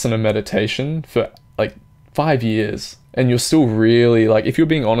Vipassana meditation for, like, 5 years, and you're still really, like, if you're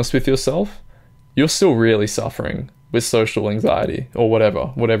being honest with yourself, you're still really suffering with social anxiety or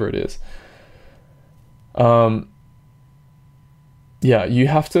whatever it is. Yeah, you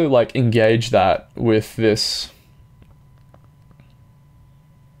have to like engage that with this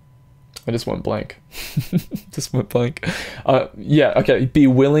I just went blank. Just went blank. Yeah, okay, be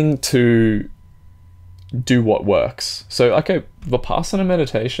willing to do what works. So, okay, Vipassana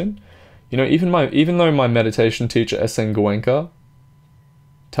meditation, you know, even though my meditation teacher, S.N. Goenka,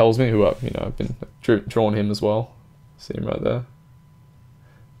 tells me, I've been drawn him as well. See him right there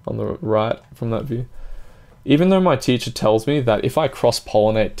on the right from that view. Even though my teacher tells me that if I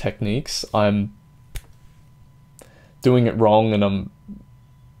cross-pollinate techniques, I'm doing it wrong, and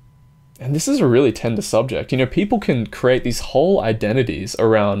this is a really tender subject. You know, people can create these whole identities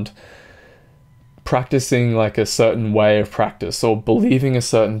around practicing like a certain way of practice or believing a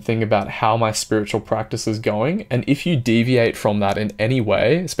certain thing about how my spiritual practice is going. And if you deviate from that in any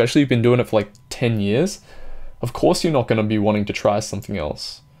way, especially if you've been doing it for like 10 years, of course you're not going to be wanting to try something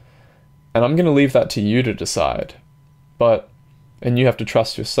else. And I'm going to leave that to you to decide. And you have to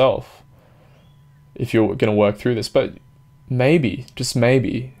trust yourself if you're going to work through this. But maybe, just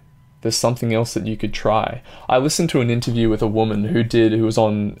maybe, there's something else that you could try. I listened to an interview with a woman who was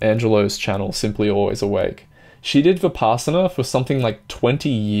on Angelo's channel, Simply Always Awake. She did Vipassana for something like 20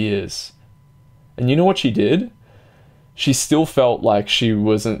 years. And you know what she did? She still felt like she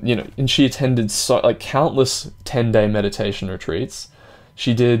wasn't, and she attended countless 10-day meditation retreats.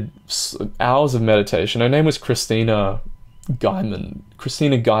 She did hours of meditation. Her name was Christina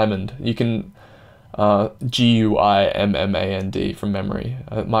Guymand. You can Guimmand from memory.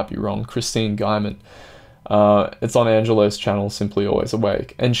 It might be wrong. Christine Guymand. It's on Angelo's channel, Simply Always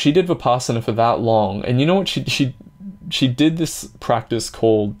Awake. And she did Vipassana for that long. And you know what? She did this practice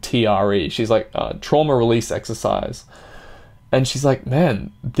called TRE. She's like trauma release exercise. And she's like,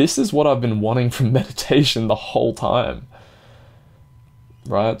 man, this is what I've been wanting from meditation the whole time.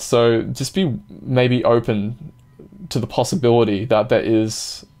 Right? So just be maybe open to the possibility that there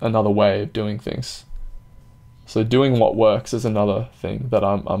is another way of doing things. So doing what works is another thing that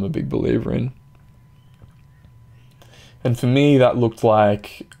I'm a big believer in. And for me, that looked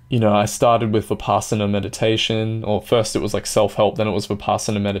like, I started with Vipassana meditation, or first it was like self-help, then it was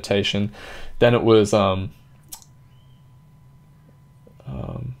Vipassana meditation, then it was,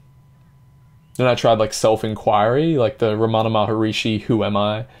 then I tried like self-inquiry, like the Ramana Maharishi, Who Am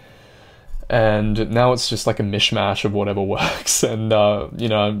I? And now it's just like a mishmash of whatever works. And,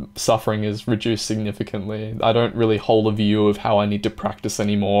 suffering is reduced significantly. I don't really hold a view of how I need to practice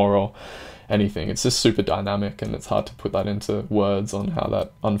anymore or anything. It's just super dynamic, and it's hard to put that into words on how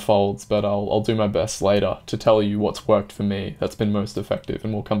that unfolds. But I'll do my best later to tell you what's worked for me, that's been most effective,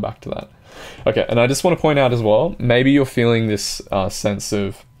 and we'll come back to that. Okay, and I just want to point out as well, maybe you're feeling this sense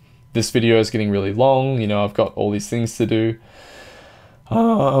of, this video is getting really long, I've got all these things to do.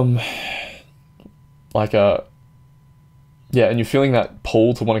 And you're feeling that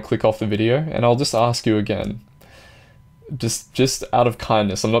pull to want to click off the video, and I'll just ask you again, just out of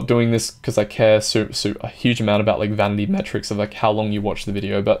kindness. I'm not doing this because I care a huge amount about like vanity metrics of like how long you watch the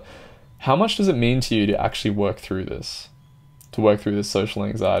video, but how much does it mean to you to actually work through this social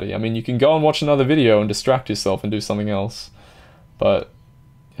anxiety? I mean, you can go and watch another video and distract yourself and do something else, but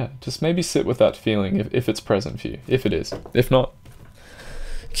yeah, just maybe sit with that feeling if it's present for you, if it is. If not,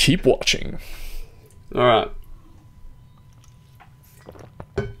 keep watching. All right.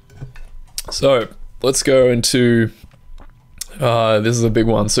 So let's go into, this is a big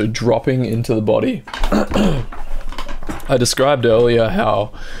one. So dropping into the body. I described earlier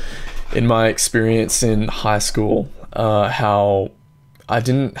how in my experience in high school, how I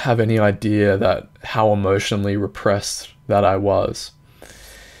didn't have any idea that how emotionally repressed that I was.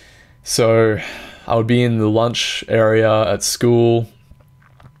 So I would be in the lunch area at school,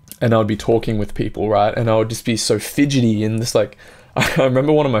 and I would be talking with people, right? And I would just be so fidgety and this like, I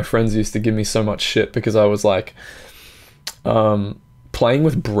remember one of my friends used to give me so much shit because I was like, playing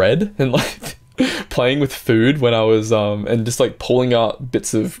with bread and like playing with food when I was, and just like pulling out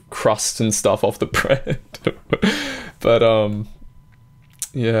bits of crust and stuff off the bread. But,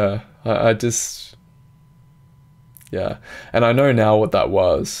 yeah, I just, yeah. And I know now what that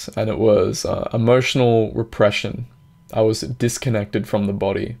was. And it was emotional repression. I was disconnected from the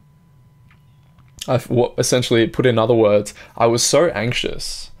body. Essentially, put in other words, I was so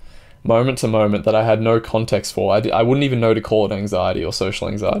anxious moment to moment that I had no context for. I wouldn't even know to call it anxiety or social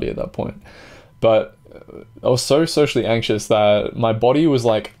anxiety at that point. But I was so socially anxious that my body was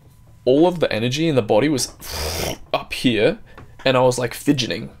like, all of the energy in the body was up here, and I was like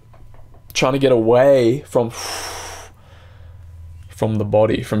fidgeting, trying to get away from the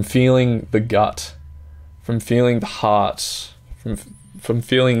body, from feeling the gut, from feeling the heart, from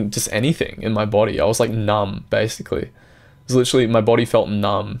feeling just anything in my body. I was like numb, basically. It was literally, my body felt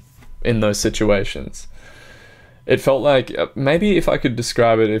numb in those situations. It felt like, maybe if I could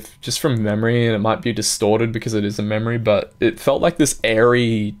describe it, if just from memory, and it might be distorted because it is a memory, but it felt like this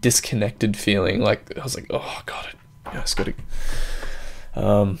airy, disconnected feeling. Like, I was like, oh god, it's got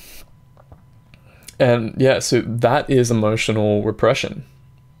to. And yeah, so that is emotional repression.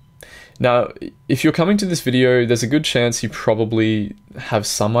 Now, if you're coming to this video, there's a good chance you probably have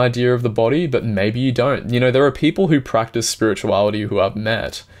some idea of the body, but maybe you don't. You know, there are people who practice spirituality who I've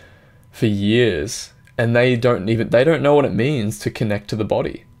met for years, and they don't know what it means to connect to the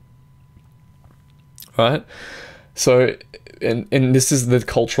body. Right? So, and this is the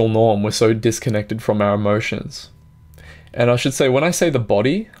cultural norm. We're so disconnected from our emotions. And I should say, when I say the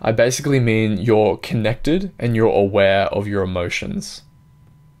body, I basically mean you're connected and you're aware of your emotions.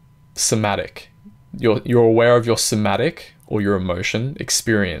 Somatic. You're aware of your somatic or your emotion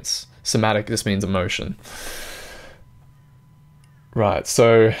experience. Somatic just means emotion. Right,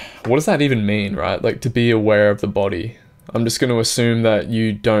 so what does that even mean, right? Like, to be aware of the body. I'm just going to assume that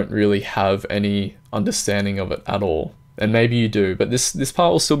you don't really have any understanding of it at all. And maybe you do, but this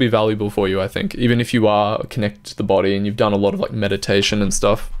part will still be valuable for you, I think, even if you are connected to the body and you've done a lot of like meditation and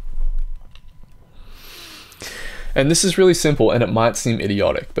stuff. And this is really simple, and it might seem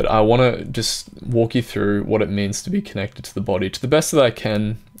idiotic, but I want to just walk you through what it means to be connected to the body to the best that I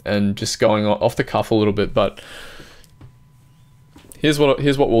can, and just going off the cuff a little bit. But here's what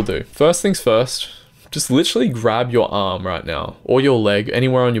we'll do. First things first, just literally grab your arm right now, or your leg,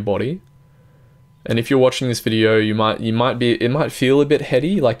 anywhere on your body. And if you're watching this video, it might feel a bit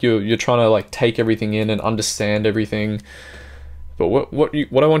heady, like you're trying to like take everything in and understand everything. But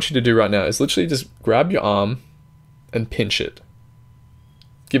what I want you to do right now is literally just grab your arm and pinch it.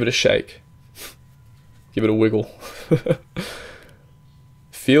 Give it a shake. Give it a wiggle.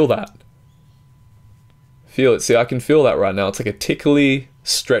 Feel that. Feel it. See, I can feel that right now. It's like a tickly,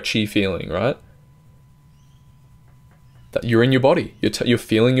 stretchy feeling, right? That you're in your body. You're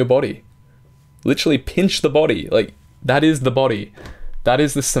feeling your body. Literally pinch the body. Like, that is the body. That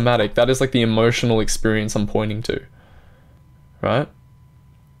is the somatic. That is like the emotional experience I'm pointing to. Right?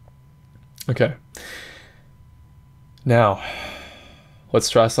 Okay. Now, let's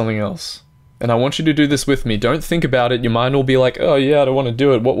try something else. And I want you to do this with me. Don't think about it. Your mind will be like, oh yeah, I don't want to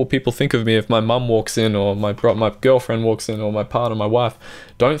do it. What will people think of me if my mum walks in, or my girlfriend walks in, or my partner, my wife?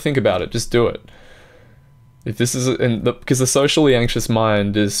 Don't think about it. Just do it. If this is, because the socially anxious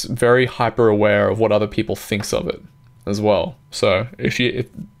mind is very hyper aware of what other people thinks of it as well. So if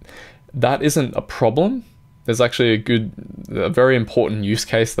that isn't a problem, there's actually a very important use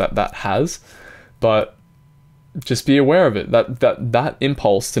case that has, but just be aware of it. That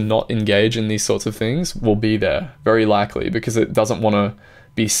impulse to not engage in these sorts of things will be there, very likely, because it doesn't want to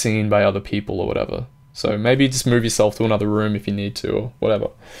be seen by other people or whatever. So maybe just move yourself to another room if you need to, or whatever.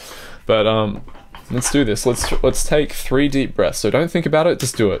 But let's do this. Let's take 3 deep breaths. So don't think about it,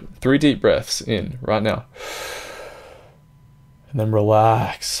 just do it. 3 deep breaths in right now. And then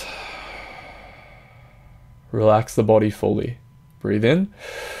relax. Relax the body fully. Breathe in.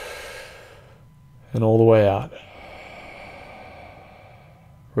 And all the way out.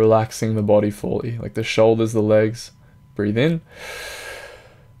 Relaxing the body fully, like the shoulders, the legs. Breathe in.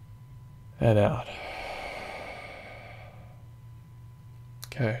 And out.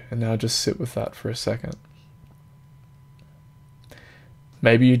 Okay, and now just sit with that for a second.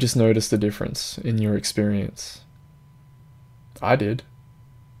 Maybe you just noticed a difference in your experience. I did.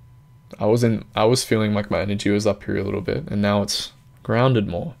 I was feeling like my energy was up here a little bit, and now it's grounded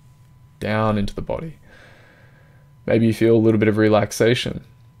more, down into the body. Maybe you feel a little bit of relaxation.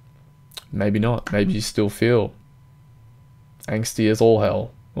 Maybe not. Maybe you still feel angsty as all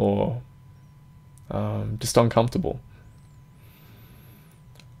hell, or just uncomfortable.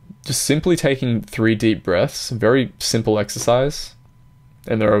 Just simply taking 3 deep breaths, very simple exercise,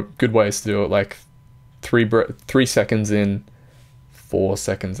 and there are good ways to do it, like 3 seconds in, 4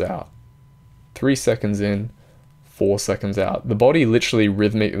 seconds out. 3 seconds in, 4 seconds out. The body literally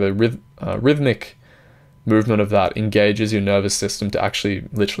rhythmic movement of that engages your nervous system to actually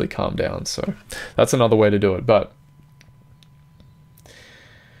literally calm down. So that's another way to do it. But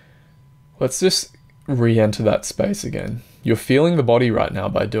let's just re-enter that space again. You're feeling the body right now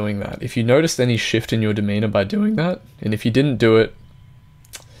by doing that. If you noticed any shift in your demeanor by doing that, and if you didn't do it,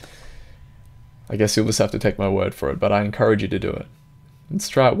 I guess you'll just have to take my word for it, but I encourage you to do it. Let's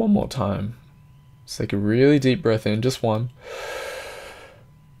try it one more time. Let's take a really deep breath in, just one,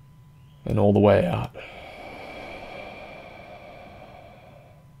 and all the way out.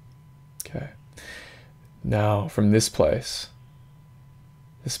 Okay. Now, from this place,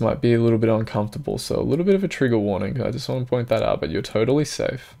 this might be a little bit uncomfortable, so a little bit of a trigger warning. I just want to point that out, but you're totally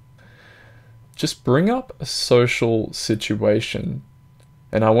safe. just bring up a social situation,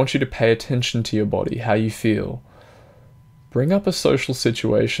 and I want you to pay attention to your body, how you feel. Bring up a social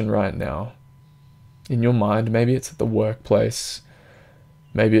situation right now in your mind. Maybe it's at the workplace,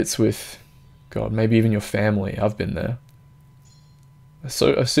 maybe it's with, God, maybe even your family. I've been there.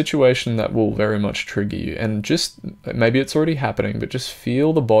 So a situation that will very much trigger you, and just, maybe it's already happening, but just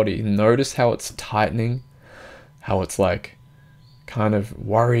feel the body. Notice how it's tightening, how it's like kind of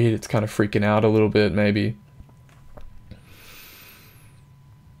worried, it's kind of freaking out a little bit maybe.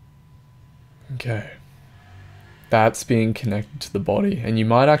 Okay. That's being connected to the body. And you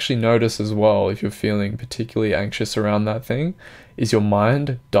might actually notice as well, if you're feeling particularly anxious around that thing, is your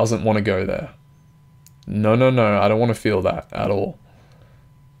mind doesn't want to go there. No, I don't want to feel that at all.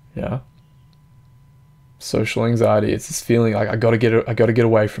 Yeah. Social anxiety, it's this feeling like I gotta get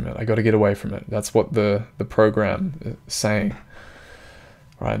away from it. I gotta get away from it. That's what the program is saying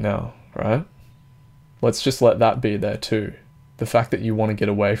right now, right? Let's just let that be there too. The fact that you want to get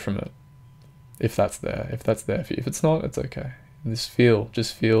away from it. If that's there for you. If it's not, it's okay. Just feel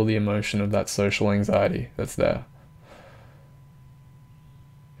the emotion of that social anxiety that's there.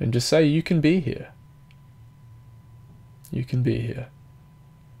 And just say, you can be here. You can be here.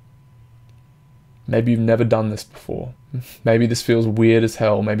 Maybe you've never done this before. Maybe this feels weird as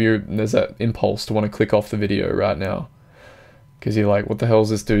hell. Maybe there's that impulse to want to click off the video right now. Because you're like, what the hell is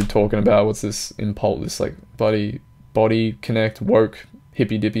this dude talking about? What's this impulse, this like body connect, woke,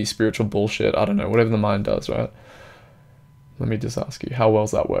 hippy dippy spiritual bullshit? I don't know, whatever the mind does, right? Let me just ask you, how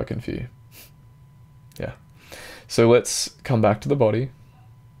well's that working for you? Yeah. So let's come back to the body.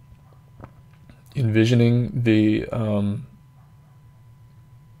 Envisioning the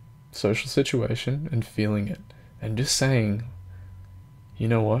social situation and feeling it, and just saying, you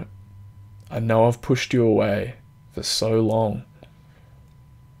know what? I know I've pushed you away for so long,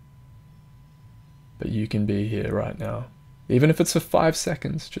 but you can be here right now. Even if it's for 5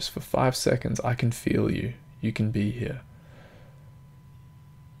 seconds, just for 5 seconds, I can feel you. You can be here.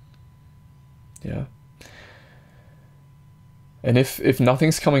 Yeah. And if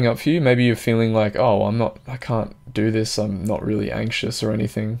nothing's coming up for you, maybe you're feeling like, oh, I can't do this. I'm not really anxious or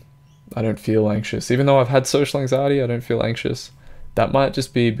anything. I don't feel anxious. Even though I've had social anxiety, I don't feel anxious. That might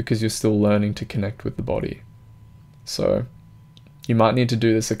just be because you're still learning to connect with the body. So you might need to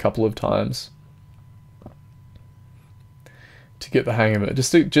do this a couple of times to get the hang of it.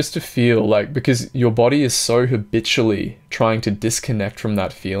 Just to feel like, because your body is so habitually trying to disconnect from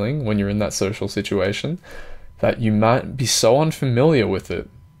that feeling when you're in that social situation, that you might be so unfamiliar with it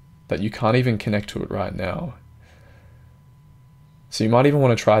that you can't even connect to it right now. So you might even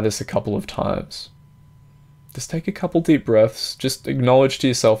want to try this a couple of times. Just take a couple deep breaths. Just acknowledge to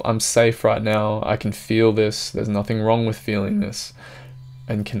yourself, I'm safe right now. I can feel this. There's nothing wrong with feeling this.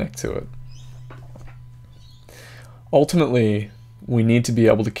 And connect to it. Ultimately, we need to be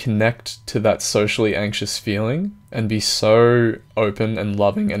able to connect to that socially anxious feeling and be so open and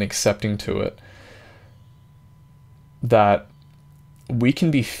loving and accepting to it that we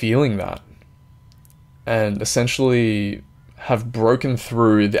can be feeling that and essentially have broken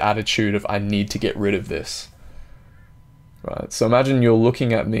through the attitude of I need to get rid of this. Right? So imagine you're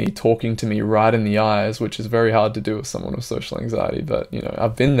looking at me, talking to me right in the eyes, which is very hard to do with someone with social anxiety, but you know,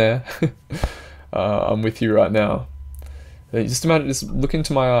 I've been there. I'm with you right now. Just imagine, just look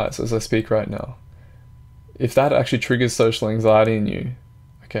into my eyes as I speak right now. If that actually triggers social anxiety in you,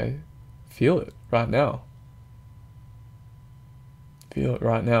 okay, feel it right now. Feel it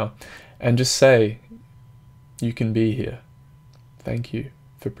right now. And just say, you can be here. Thank you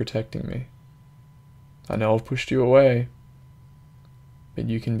for protecting me. I know I've pushed you away, but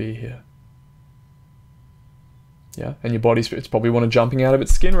you can be here. Yeah, and your body's it's probably jumping out of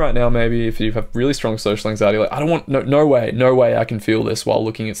its skin right now, maybe, if you have really strong social anxiety. Like, I don't want, no way I can feel this while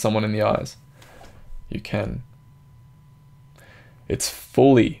looking at someone in the eyes. You can. It's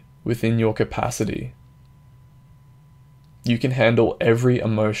fully within your capacity. You can handle every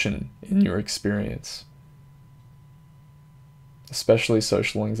emotion in your experience, especially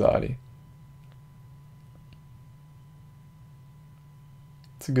social anxiety.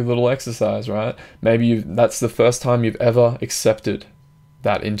 It's a good little exercise, right? Maybe that's the first time you've ever accepted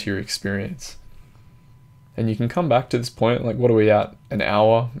that into your experience. And you can come back to this point, like, what are we at? An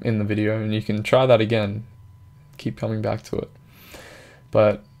hour in the video, and you can try that again. Keep coming back to it.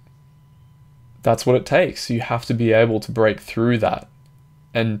 But that's what it takes. You have to be able to break through that.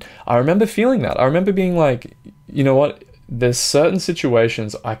 And I remember feeling that. I remember being like, you know what? There's certain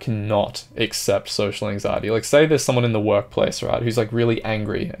situations I cannot accept social anxiety. Like, say there's someone in the workplace, right, who's like really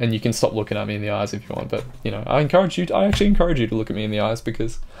angry, and you can stop looking at me in the eyes if you want, but you know, I actually encourage you to look at me in the eyes,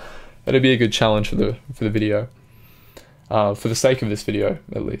 because That'd be a good challenge for the video, for the sake of this video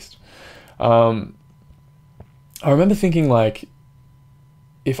at least. I remember thinking like,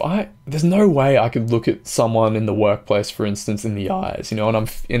 there's no way I could look at someone in the workplace, for instance, in the eyes, you know, and I'm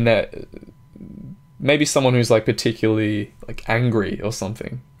in that, maybe someone who's like particularly like angry or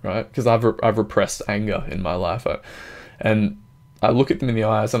something, right? Because I've repressed anger in my life, and I look at them in the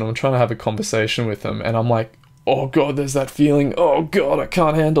eyes and I'm trying to have a conversation with them, and I'm like, oh God, there's that feeling. Oh God, I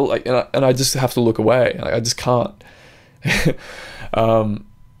can't handle, like, and I just have to look away. Like, I just can't.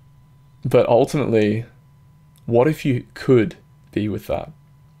 But ultimately, what if you could be with that?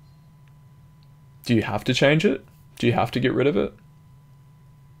 Do you have to change it? Do you have to get rid of it?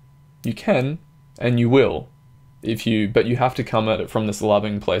 You can, and you will, but you have to come at it from this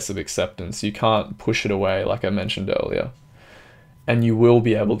loving place of acceptance. You can't push it away, like I mentioned earlier. And you will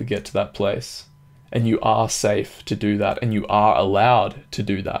be able to get to that place. And you are safe to do that, and you are allowed to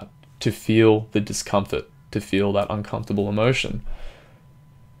do that, to feel the discomfort, to feel that uncomfortable emotion.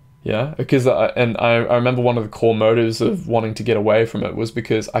 Yeah, because I remember one of the core motives of wanting to get away from it was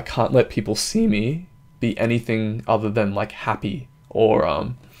because I can't let people see me be anything other than like happy, or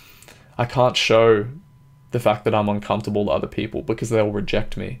I can't show the fact that I'm uncomfortable to other people because they'll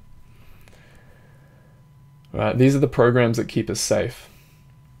reject me. Right? These are the programs that keep us safe.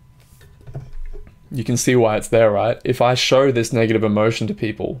 You can see why it's there, right? If I show this negative emotion to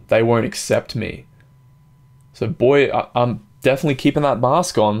people, they won't accept me. So boy, I'm definitely keeping that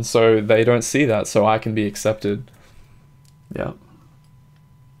mask on so they don't see that, so I can be accepted. Yeah.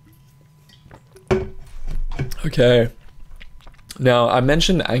 Okay. Now, I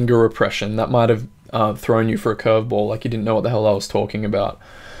mentioned anger repression. That might have thrown you for a curveball, like you didn't know what the hell I was talking about.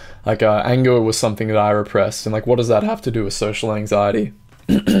 Like anger was something that I repressed, and like, what does that have to do with social anxiety?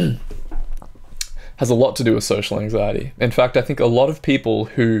 Has a lot to do with social anxiety. In fact, I think a lot of people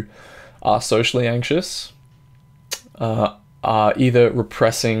who are socially anxious are either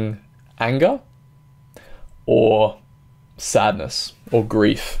repressing anger or sadness or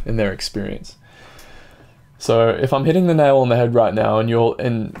grief in their experience. So if I'm hitting the nail on the head right now,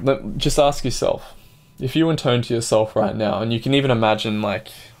 and just ask yourself, if you intone to yourself right now, and you can even imagine, like,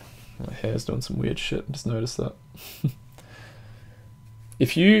 my hair's doing some weird shit, I just noticed that.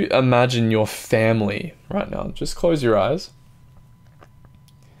 If you imagine your family right now, just close your eyes.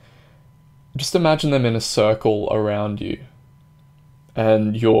 Just imagine them in a circle around you,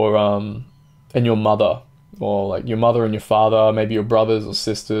 and your mother, or like your mother and your father, maybe your brothers or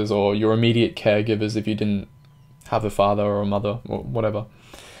sisters, or your immediate caregivers if you didn't have a father or a mother or whatever.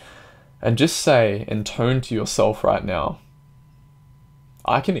 And just say, and tone to yourself right now,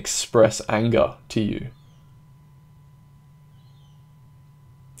 I can express anger to you.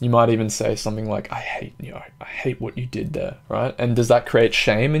 You might even say something like, I hate what you did there, right? And does that create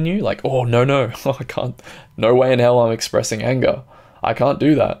shame in you? Like, oh, no, I can't, no way in hell I'm expressing anger. I can't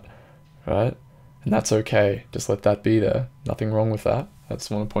do that, right? And that's okay. Just let that be there. Nothing wrong with that. I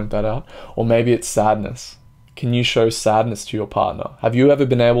just want to point that out. Or maybe it's sadness. Can you show sadness to your partner? Have you ever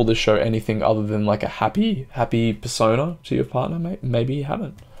been able to show anything other than like a happy persona to your partner? Maybe you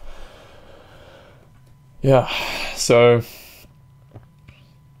haven't. Yeah, so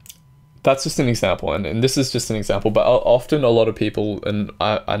that's just an example, and this is just an example, but often a lot of people, and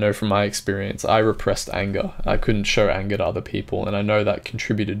I know from my experience, I repressed anger. I couldn't show anger to other people, and I know that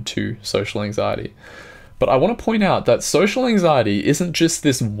contributed to social anxiety. But I want to point out that social anxiety isn't just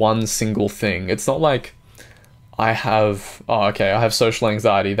this one single thing. It's not like I have social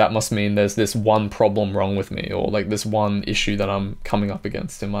anxiety, that must mean there's this one problem wrong with me, or like this one issue that I'm coming up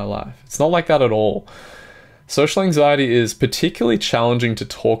against in my life. It's not like that at all. Social anxiety is particularly challenging to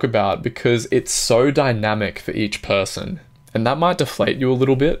talk about because it's so dynamic for each person. And that might deflate you a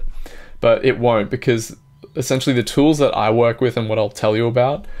little bit, but it won't, because essentially the tools that I work with and what I'll tell you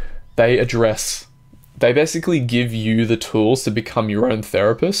about, they basically give you the tools to become your own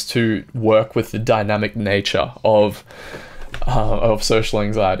therapist, to work with the dynamic nature of social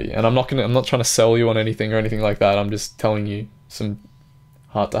anxiety. And I'm not trying to sell you on anything or anything like that. I'm just telling you some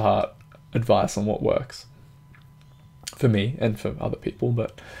heart-to-heart advice on what works for me and for other people.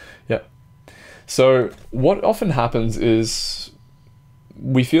 But yeah, so what often happens is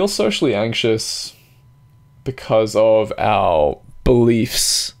we feel socially anxious because of our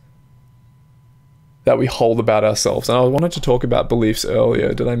beliefs that we hold about ourselves. And I wanted to talk about beliefs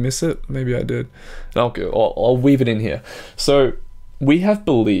earlier. Did I miss it? Maybe I did. And I'll weave it in here. So we have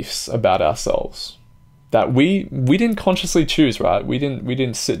beliefs about ourselves that we didn't consciously choose, right? We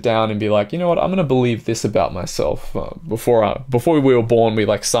didn't sit down and be like, you know what, I'm gonna believe this about myself. Before we were born, we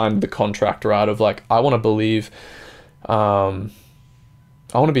like signed the contract, right? Of like, I want to believe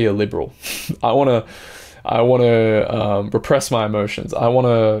I want to be a liberal. I want to repress my emotions. I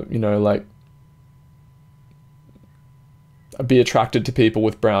want to, like, be attracted to people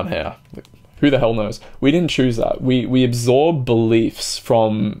with brown hair. Like, who the hell knows? We didn't choose that. We absorb beliefs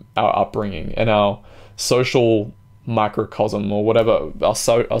from our upbringing and our social microcosm, or whatever, our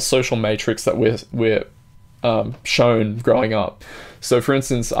social matrix that we're shown growing up. So for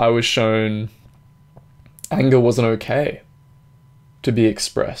instance, I was shown anger wasn't okay to be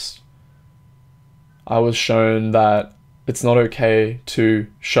expressed. I was shown that it's not okay to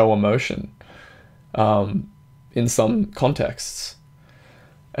show emotion in some contexts.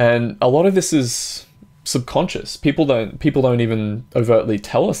 And a lot of this is subconscious. People don't even overtly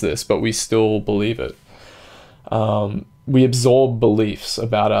tell us this, but we still believe it. We absorb beliefs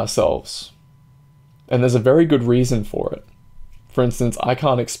about ourselves. And there's a very good reason for it. For instance, I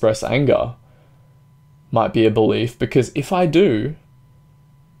can't express anger might be a belief, because if I do,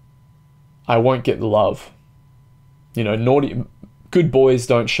 I won't get love. Good boys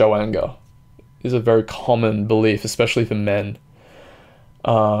don't show anger is a very common belief, especially for men.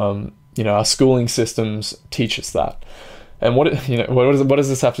 Our schooling systems teach us that. And what does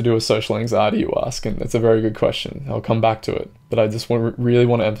this have to do with social anxiety, you ask? And that's a very good question. I'll come back to it. But I just really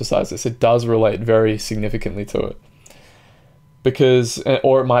want to emphasize this. It does relate very significantly to it.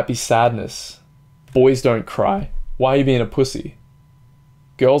 Or it might be sadness. Boys don't cry. Why are you being a pussy?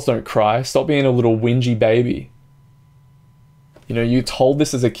 Girls don't cry. Stop being a little whingy baby. You're told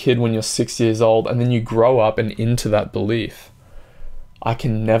this as a kid when you're 6 years old, and then you grow up and into that belief. I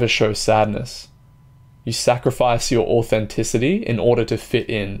can never show sadness. You sacrifice your authenticity in order to fit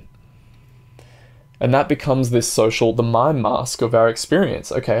in. And that becomes the mind mask of our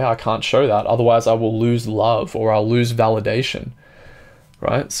experience. Okay, I can't show that, otherwise I will lose love, or I'll lose validation.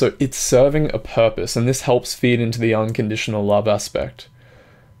 Right? So it's serving a purpose, and this helps feed into the unconditional love aspect.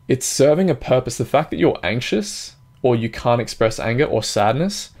 It's serving a purpose. The fact that you're anxious, or you can't express anger or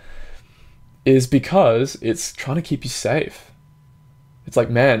sadness, is because it's trying to keep you safe. It's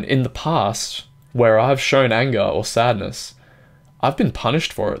like, man, in the past, where I've shown anger or sadness, I've been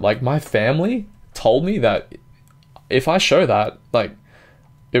punished for it. Like, my family told me that if I show that, like,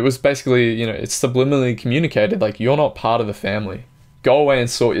 it was basically, it's subliminally communicated, like, you're not part of the family. Go away and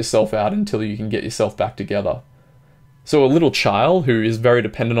sort yourself out until you can get yourself back together. So a little child who is very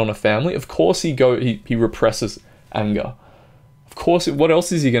dependent on a family, of course he represses anger. Of course, what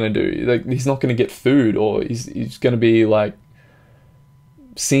else is he going to do? Like, he's not going to get food, or he's going to be, like,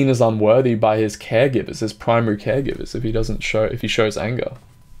 seen as unworthy by his caregivers, his primary caregivers, if he shows anger.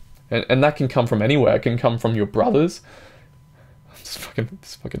 And that can come from anywhere. It can come from your brothers. This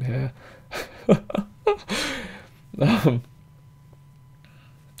fucking hair.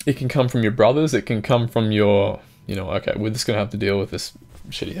 It can come from your brothers. It can come from your, okay, we're just going to have to deal with this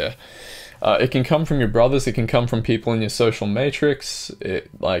shitty hair. It can come from your brothers. It can come from people in your social matrix,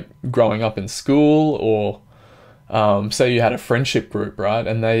 like growing up in school, or say you had a friendship group, right?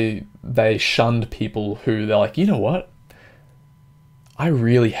 And they shunned people who they're like, you know what? I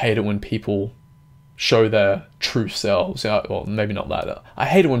really hate it when people show their true selves. Well, maybe not that. I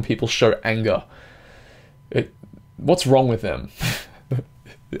hate it when people show anger. What's wrong with them?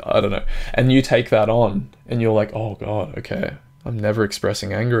 I don't know. And you take that on, and you're like, oh God, okay, I'm never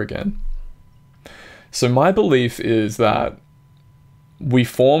expressing anger again. So my belief is that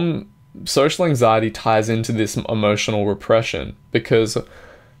social anxiety ties into this emotional repression, because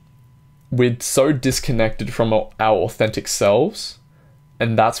we're so disconnected from our authentic selves,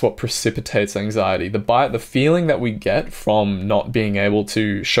 and that's what precipitates anxiety. The feeling that we get from not being able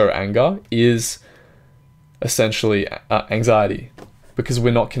to show anger is essentially anxiety, because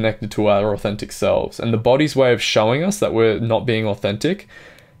we're not connected to our authentic selves. And the body's way of showing us that we're not being authentic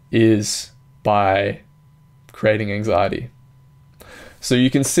is by creating anxiety. So you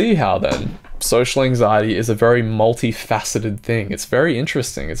can see how then social anxiety is a very multifaceted thing. It's very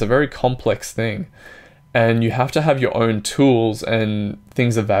interesting. It's a very complex thing. And you have to have your own tools and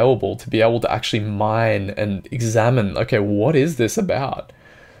things available to be able to actually mine and examine, okay, what is this about?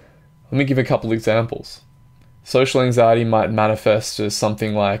 Let me give a couple examples. Social anxiety might manifest as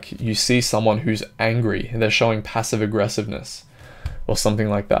something like you see someone who's angry and they're showing passive aggressiveness or something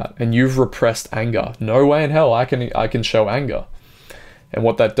like that, and you've repressed anger. No way in hell I can show anger. And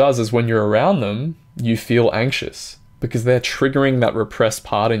what that does is when you're around them, you feel anxious because they're triggering that repressed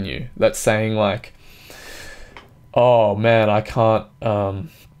part in you that's saying like, oh man, I can't, that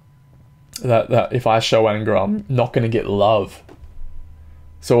if I show anger, I'm not going to get love.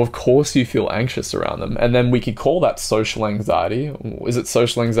 So of course you feel anxious around them. And then we could call that social anxiety. Is it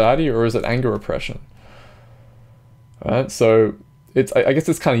social anxiety or is it anger repression? Right? So I guess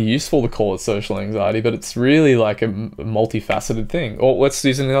it's kind of useful to call it social anxiety, but it's really like a multifaceted thing. Or let's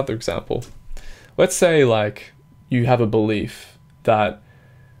use another example. Let's say like you have a belief that,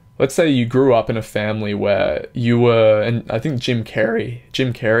 let's say you grew up in a family where you were, and I think Jim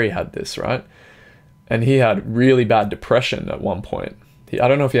Carrey had this, right? And he had really bad depression at one point. I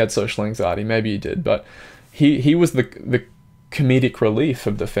don't know if he had social anxiety, maybe he did, but he was the comedic relief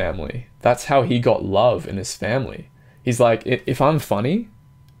of the family. That's how he got love in his family. He's like, if I'm funny,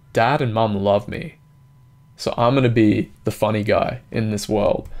 dad and mum love me. So I'm going to be the funny guy in this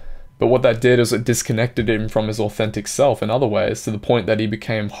world. But what that did is it disconnected him from his authentic self in other ways, to the point that he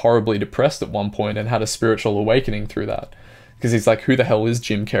became horribly depressed at one point and had a spiritual awakening through that. Because he's like, who the hell is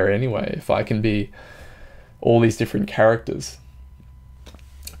Jim Carrey anyway, if I can be all these different characters?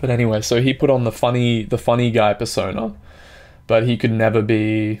 But anyway, so he put on the funny guy persona, but he could never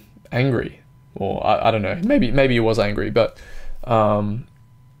be angry. Or I don't know, maybe he was angry, but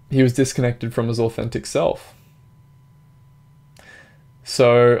he was disconnected from his authentic self.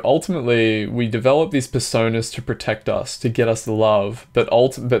 So ultimately, we develop these personas to protect us, to get us the love, but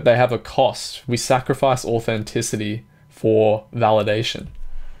they have a cost. We sacrifice authenticity for validation.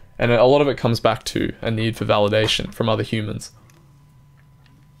 And a lot of it comes back to a need for validation from other humans.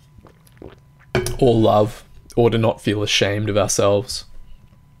 Or love, or to not feel ashamed of ourselves.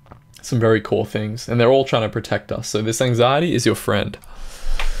 Some very core things, and they're all trying to protect us. So this anxiety is your friend,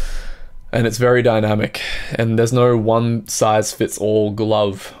 and it's very dynamic, and there's no one size fits all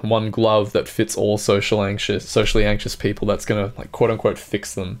glove, one glove that fits all socially anxious people that's gonna, like, quote unquote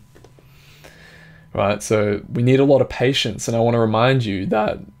fix them, right? So we need a lot of patience, and I want to remind you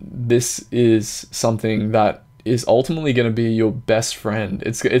that this is something that is ultimately going to be your best friend.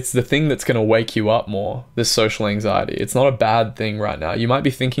 It's the thing that's going to wake you up more, this social anxiety. It's not a bad thing right now. You might be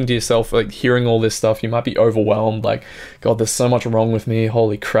thinking to yourself, like, hearing all this stuff, you might be overwhelmed, like, God, there's so much wrong with me,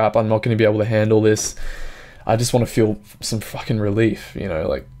 holy crap, I'm not going to be able to handle this. I just want to feel some fucking relief, you know,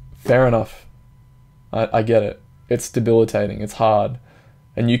 like, fair enough. I get it. It's debilitating, it's hard,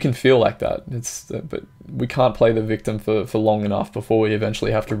 and you can feel like that. But we can't play the victim for long enough before we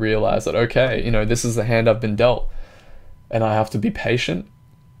eventually have to realize that, okay, you know, this is the hand I've been dealt, and I have to be patient,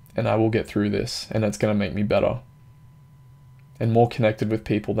 and I will get through this, and it's going to make me better and more connected with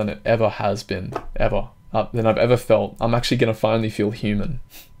people than it ever has been, than I've ever felt. I'm actually going to finally feel human.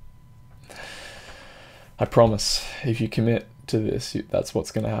 I promise, if you commit to this, that's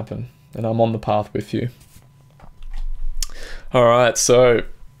what's going to happen, and I'm on the path with you. All right, so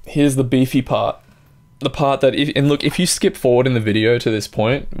here's the beefy part. The part that, if you skip forward in the video to this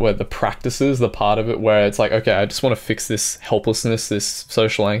point, where the practices, the part of it where it's like, okay, I just want to fix this helplessness, this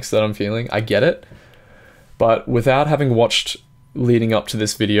social angst that I'm feeling, I get it. But without having watched leading up to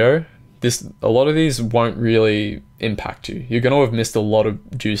this video, a lot of these won't really impact you. You're going to have missed a lot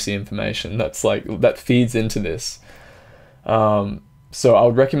of juicy information that feeds into this. So I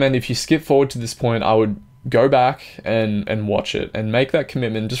would recommend, if you skip forward to this point, I would go back and watch it and make that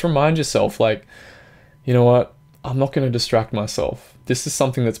commitment. Just remind yourself, like, you know what? I'm not going to distract myself. This is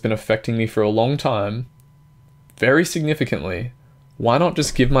something that's been affecting me for a long time, very significantly. Why not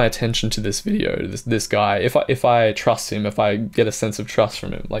just give my attention to this video, this guy, if I trust him, if I get a sense of trust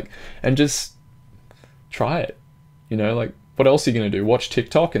from him, like, and just try it. You know, like, what else are you going to do? Watch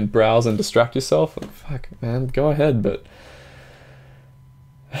TikTok and browse and distract yourself? Like, fuck, man, go ahead, but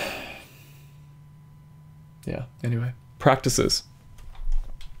yeah, anyway, practices.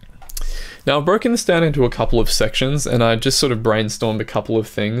 Now, I've broken this down into a couple of sections, and I just sort of brainstormed a couple of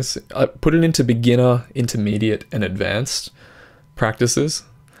things. I put it into beginner, intermediate, and advanced practices.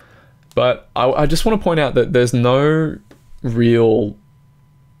 But I just want to point out that there's no real,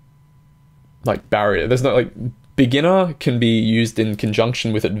 like, barrier. There's no, like, beginner can be used in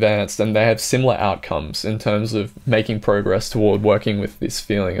conjunction with advanced, and they have similar outcomes in terms of making progress toward working with this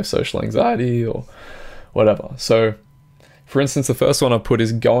feeling of social anxiety or whatever. So, for instance, the first one I put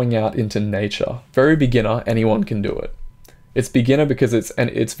is going out into nature. Very beginner, anyone can do it. It's beginner because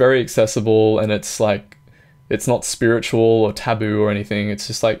it's very accessible, and it's like, it's not spiritual or taboo or anything. It's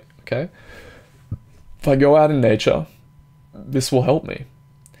just like, okay, if I go out in nature, this will help me.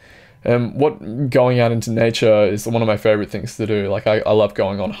 What going out into nature is one of my favorite things to do. Like, I love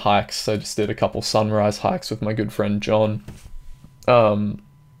going on hikes. I just did a couple sunrise hikes with my good friend John.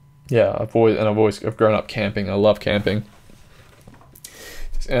 Yeah, I've grown up camping. I love camping.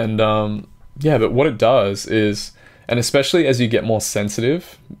 And yeah, but what it does is, and especially as you get more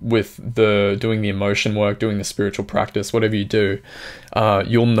sensitive with doing the emotion work, doing the spiritual practice, whatever you do,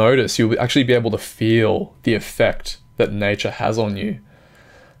 you'll actually be able to feel the effect that nature has on you.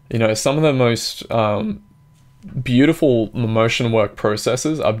 You know, some of the most beautiful emotion work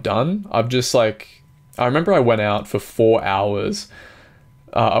processes I've done. I've just like, I remember I went out for 4 hours.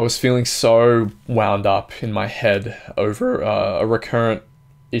 I was feeling so wound up in my head over a recurrent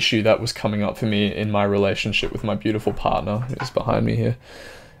issue that was coming up for me in my relationship with my beautiful partner, who's behind me here,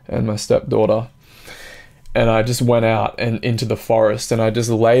 and my stepdaughter. And I just went out and into the forest, and I just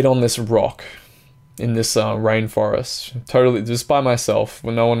laid on this rock in this rainforest, totally just by myself,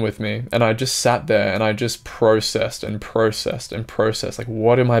 with no one with me. And I just sat there and I just processed and processed and processed. Like,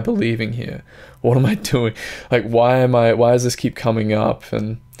 what am I believing here? What am I doing? Like, why does this keep coming up?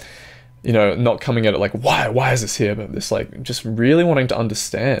 And, you know, not coming at it like, why is this here? But this, like, just really wanting to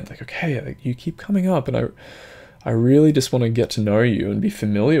understand, like, okay, like, you keep coming up, and I really just want to get to know you and be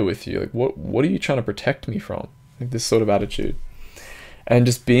familiar with you. Like, what are you trying to protect me from? Like, this sort of attitude. And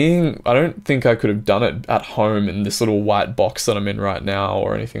just being, I don't think I could have done it at home in this little white box that I'm in right now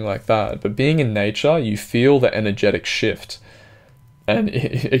or anything like that. But being in nature, you feel the energetic shift. And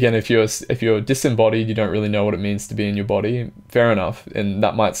again, if you're disembodied, you don't really know what it means to be in your body. Fair enough. And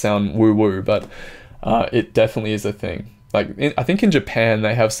that might sound woo-woo, but it definitely is a thing. Like, I think in Japan,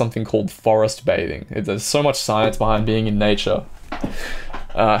 they have something called forest bathing. There's so much science behind being in nature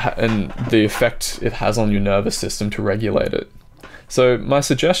and the effect it has on your nervous system to regulate it. So my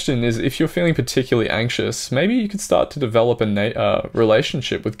suggestion is, if you're feeling particularly anxious, maybe you could start to develop a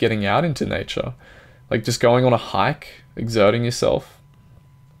relationship with getting out into nature. Like just going on a hike, exerting yourself.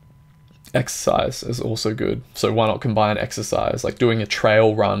 Exercise is also good. So why not combine exercise, like doing a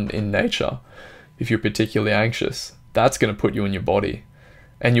trail run in nature if you're particularly anxious? That's going to put you in your body.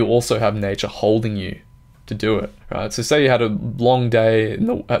 And you'll also have nature holding you to do it, right? So say you had a long day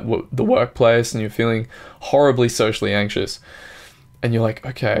at the workplace and you're feeling horribly socially anxious. And you're like,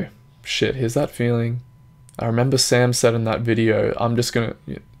 okay, shit, here's that feeling. I remember Sam said in that video, I'm just going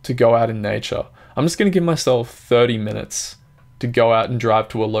to go out in nature. I'm just going to give myself 30 minutes to go out and drive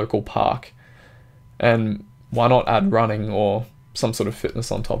to a local park. And why not add running or some sort of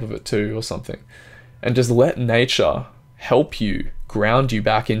fitness on top of it too, or something. And just let nature help you ground you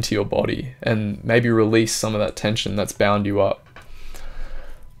back into your body and maybe release some of that tension that's bound you up.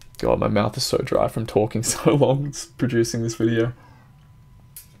 God, my mouth is so dry from talking so long. It's producing this video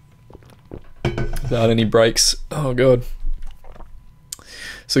without any breaks. Oh god.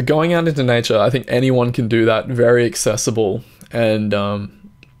 So going out into nature, I think anyone can do that. Very accessible, and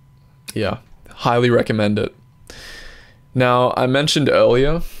yeah, highly recommend it. Now, I mentioned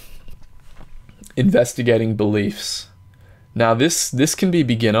earlier investigating beliefs. Now this can be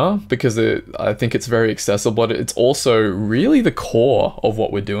beginner because I think it's very accessible, but it's also really the core of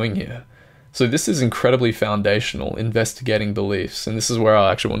what we're doing here. So this is incredibly foundational, investigating beliefs, and this is where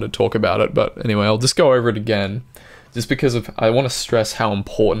I actually wanted to talk about it. But anyway, I'll just go over it again, just because I want to stress how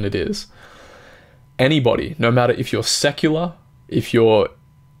important it is. Anybody, no matter if you're secular, if you're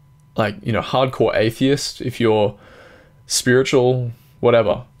like, you know, hardcore atheist, if you're spiritual,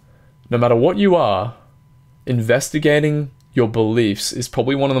 whatever, no matter what you are, investigating your beliefs is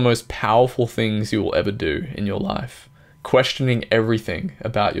probably one of the most powerful things you will ever do in your life. Questioning everything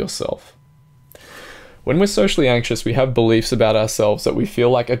about yourself. When we're socially anxious, we have beliefs about ourselves that we feel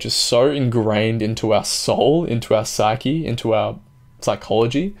like are just so ingrained into our soul, into our psyche, into our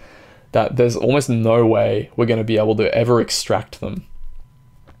psychology, that there's almost no way we're going to be able to ever extract them.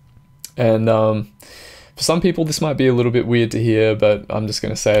 And for some people, this might be a little bit weird to hear, but I'm just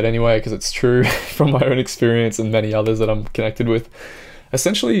going to say it anyway because it's true from my own experience and many others that I'm connected with.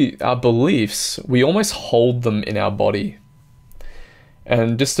 Essentially, our beliefs, we almost hold them in our body.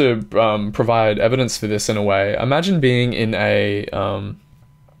 And just to provide evidence for this in a way, imagine being in a...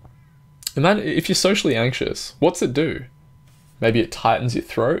 imagine if you're socially anxious, what's it do? Maybe it tightens your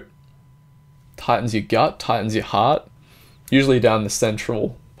throat, tightens your gut, tightens your heart, usually down the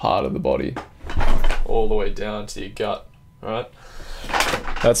central part of the body, all the way down to your gut, right?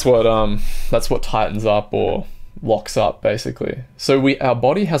 That's what tightens up or locks up, basically. So our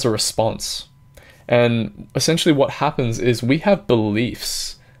body has a response. And essentially what happens is we have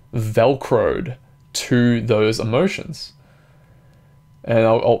beliefs velcroed to those emotions. And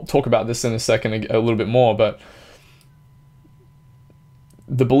I'll talk about this in a second a little bit more, but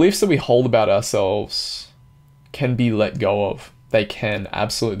the beliefs that we hold about ourselves can be let go of. They can,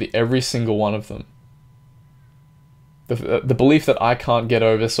 absolutely, every single one of them. The belief that I can't get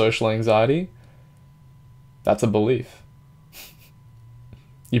over social anxiety, that's a belief.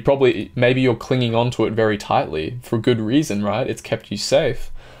 Maybe you're clinging onto it very tightly for good reason, right? It's kept you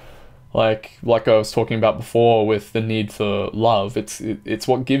safe. Like I was talking about before with the need for love, it's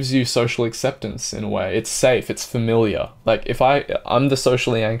what gives you social acceptance in a way. It's safe, it's familiar. Like if I'm the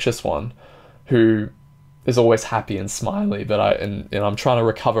socially anxious one who is always happy and smiley, but and I'm trying to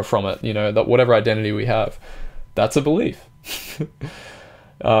recover from it, you know, that whatever identity we have, that's a belief.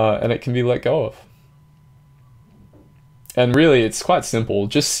 And it can be let go of. And really, it's quite simple.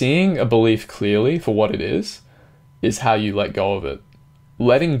 Just seeing a belief clearly for what it is how you let go of it.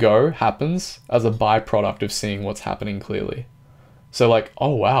 Letting go happens as a byproduct of seeing what's happening clearly. So like,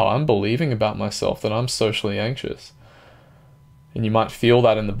 oh wow, I'm believing about myself that I'm socially anxious. And you might feel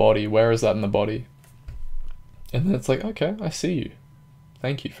that in the body. Where is that in the body? And then it's like, okay, I see you.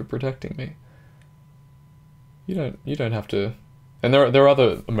 Thank you for protecting me. You don't have to. And there are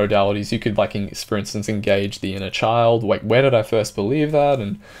other modalities. You could, like, for instance, engage the inner child. Like, where did I first believe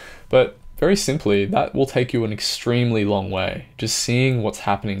that? But very simply, that will take you an extremely long way. Just seeing what's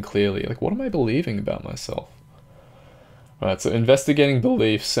happening clearly. Like, what am I believing about myself? Right, so investigating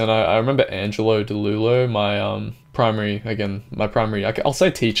beliefs. And I remember Angelo DeLulo, my primary, I'll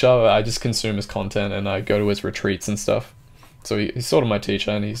say teacher. I just consume his content and I go to his retreats and stuff. So he's sort of my teacher,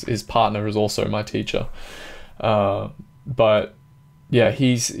 and his partner is also my teacher. But yeah,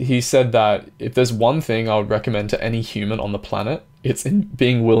 he said that if there's one thing I would recommend to any human on the planet, it's in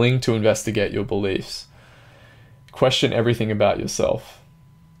being willing to investigate your beliefs. Question everything about yourself.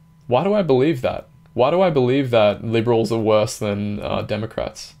 Why do I believe that? Why do I believe that liberals are worse than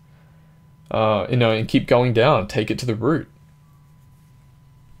Democrats? And keep going down. Take it to the root.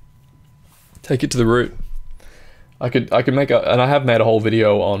 Take it to the root. I could make and I have made a whole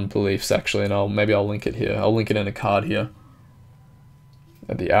video on beliefs actually, and maybe I'll link it here. I'll link it in a card here.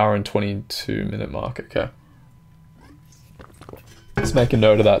 At the hour and 22 minute mark, okay. Let's make a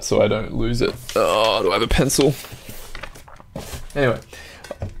note of that so I don't lose it. Oh, do I have a pencil? Anyway.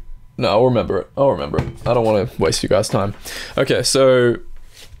 No, I'll remember it. I don't want to waste you guys' time. Okay, so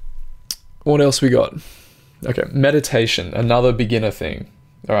what else we got? Okay, meditation, another beginner thing.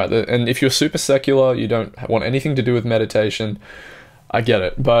 All right, and if you're super secular, you don't want anything to do with meditation, I get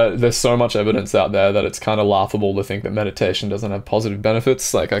it, but there's so much evidence out there that it's kind of laughable to think that meditation doesn't have positive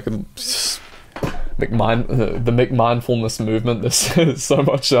benefits. Like, I could the mindfulness movement. There's so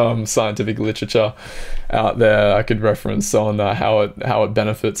much scientific literature out there I could reference on how it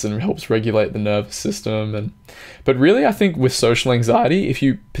benefits and helps regulate the nervous system. But really, I think with social anxiety, if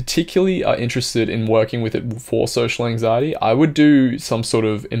you particularly are interested in working with it for social anxiety, I would do some sort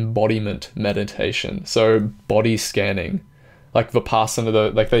of embodiment meditation. So body scanning. Like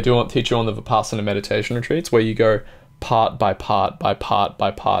Vipassana, like they teach you on the Vipassana meditation retreats, where you go part by part by part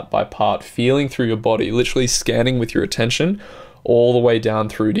by part by part, feeling through your body, literally scanning with your attention all the way down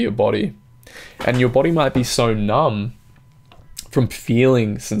through to your body. And your body might be so numb from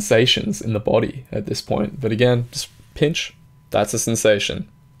feeling sensations in the body at this point. But again, just pinch, that's a sensation.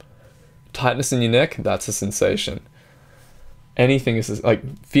 Tightness in your neck, that's a sensation. Anything is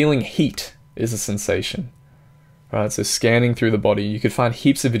like feeling heat is a sensation. Right, so scanning through the body. You could find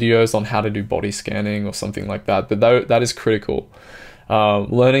heaps of videos on how to do body scanning or something like that, but that is critical.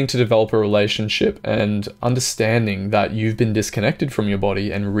 Learning to develop a relationship and understanding that you've been disconnected from your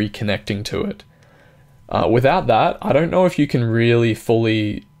body and reconnecting to it. Without that, I don't know if you can really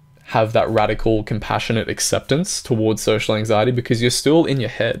fully have that radical, compassionate acceptance towards social anxiety, because you're still in your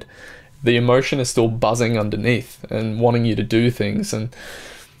head. The emotion is still buzzing underneath and wanting you to do things and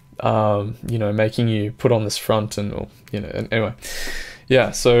making you put on this front and anyway. Yeah,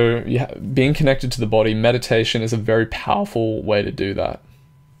 so being connected to the body, meditation is a very powerful way to do that.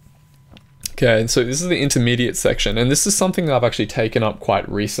 Okay, and so this is the intermediate section, and this is something that I've actually taken up quite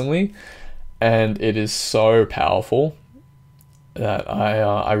recently, and it is so powerful that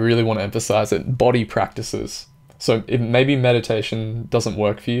I really want to emphasize it. Body practices. So if maybe meditation doesn't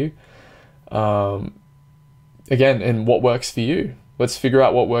work for you, again, and what works for you? Let's figure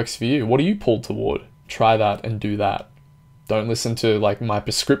out what works for you. What are you pulled toward? Try that and do that. Don't listen to like my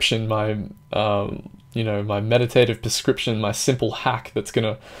prescription, my meditative prescription, my simple hack that's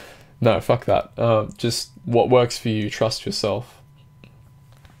gonna, no, fuck that. Just what works for you, trust yourself.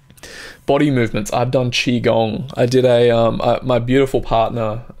 Body movements. I've done Qigong. I did my beautiful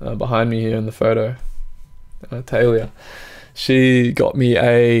partner behind me here in the photo, Talia. She got me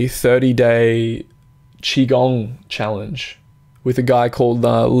a 30-day Qigong challenge with a guy called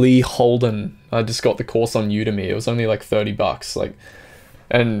Lee Holden. I just got the course on Udemy. It was only like $30.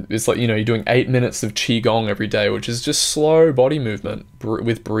 And it's like, you're doing 8 minutes of Qigong every day, which is just slow body movement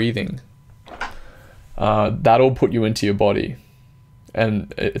with breathing. That'll put you into your body.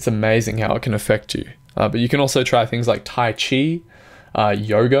 And it's amazing how it can affect you. But you can also try things like Tai Chi.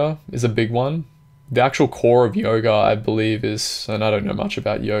 Yoga is a big one. The actual core of yoga, I believe, is, and I don't know much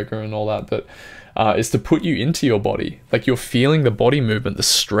about yoga and all that, but is to put you into your body. Like, you're feeling the body movement, the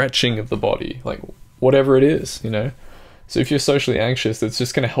stretching of the body. Like, whatever it is, you know. So if you're socially anxious, it's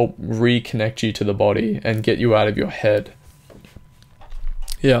just going to help reconnect you to the body and get you out of your head.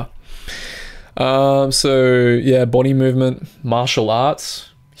 Yeah. So yeah, body movement, martial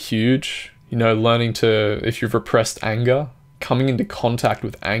arts, huge. You know, learning to, if you've repressed anger, coming into contact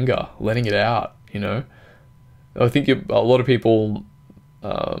with anger, letting it out, you know. I think a lot of people,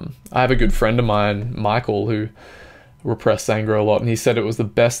 I have a good friend of mine, Michael, who repressed anger a lot, and he said it was the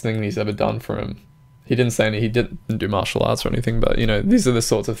best thing he's ever done for him. He didn't say he didn't do martial arts or anything, but you know, these are the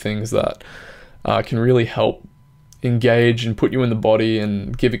sorts of things that can really help engage and put you in the body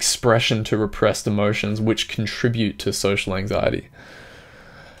and give expression to repressed emotions, which contribute to social anxiety.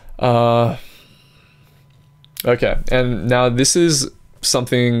 Okay, and now this is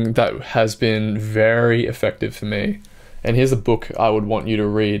something that has been very effective for me. And here's a book I would want you to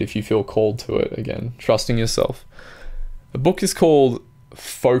read if you feel called to it. Again, trusting yourself. The book is called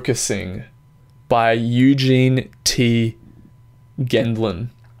Focusing by Eugene T. Gendlin.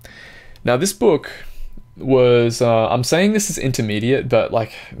 Now this book was, I'm saying this is intermediate, but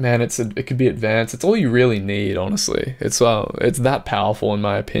like, man, it could be advanced. It's all you really need, honestly. It's that powerful in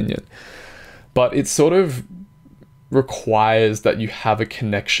my opinion. But it sort of requires that you have a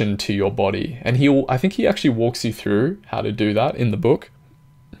connection to your body. And I think he actually walks you through how to do that in the book.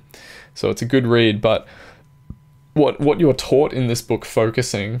 So it's a good read, but what you're taught in this book,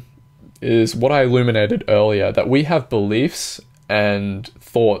 Focusing, is what I illuminated earlier, that we have beliefs and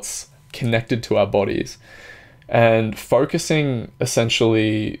thoughts connected to our bodies. And focusing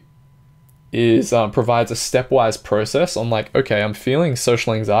essentially is provides a stepwise process on like, okay, I'm feeling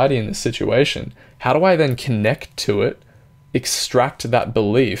social anxiety in this situation. How do I then connect to it, extract that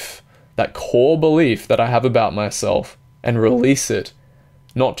belief, that core belief that I have about myself, and release it,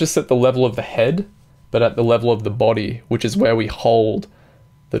 not just at the level of the head, but at the level of the body, which is where we hold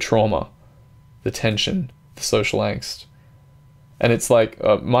the trauma, the tension, the social angst. And it's like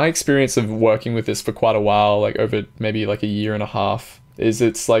my experience of working with this for quite a while, like over maybe like a year and a half, is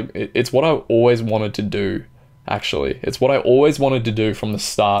it's what I always wanted to do, actually. It's what I always wanted to do from the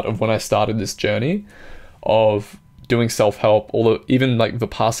start of when I started this journey of doing self-help, even like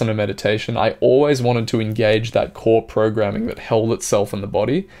Vipassana meditation. I always wanted to engage that core programming that held itself in the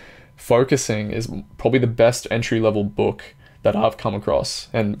body. Focusing is probably the best entry-level book that I've come across.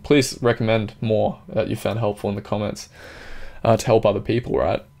 And please recommend more that you found helpful in the comments to help other people,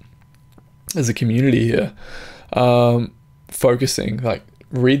 right? As a community here. Focusing, like,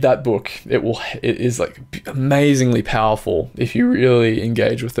 read that book. It is like amazingly powerful if you really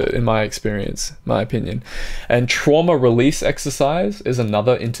engage with it, in my experience, my opinion. And trauma release exercise is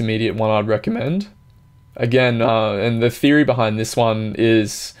another intermediate one I'd recommend. Again, and the theory behind this one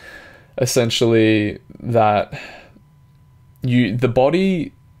is essentially that the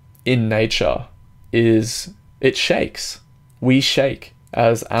body in nature it shakes. We shake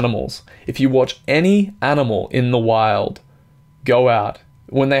as animals. If you watch any animal in the wild go out,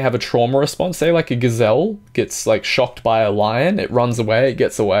 when they have a trauma response, say like a gazelle gets like shocked by a lion, it runs away, it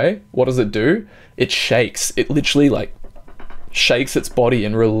gets away. What does it do? It shakes. It literally like shakes its body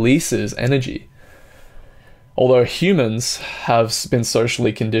and releases energy. Although humans have been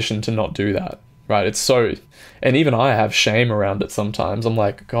socially conditioned to not do that, right? And even I have shame around it sometimes. I'm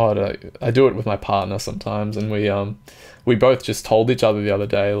like, God, I do it with my partner sometimes, and we both just told each other the other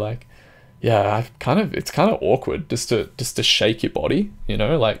day, like, yeah, it's kind of awkward just to shake your body, you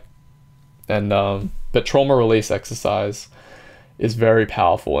know, like, and but trauma release exercise is very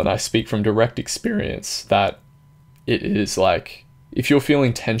powerful, and I speak from direct experience that it is like, if you're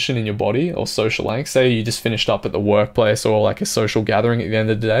feeling tension in your body or social angst, say you just finished up at the workplace or like a social gathering at the end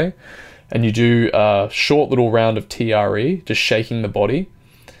of the day, and you do a short little round of TRE, just shaking the body,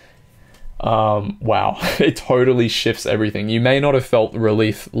 wow, it totally shifts everything. You may not have felt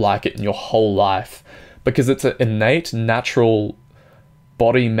relief like it in your whole life, because it's an innate, natural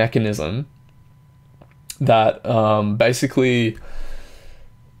body mechanism that basically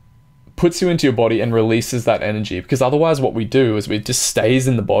puts you into your body and releases that energy. Because otherwise what we do is it just stays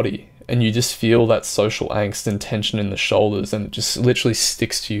in the body, and you just feel that social angst and tension in the shoulders, and it just literally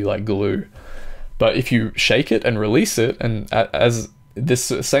sticks to you like glue. But if you shake it and release it, and as this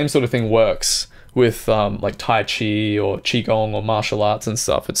same sort of thing works with like Tai Chi or Qigong or martial arts and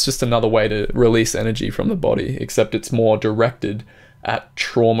stuff, it's just another way to release energy from the body, except it's more directed at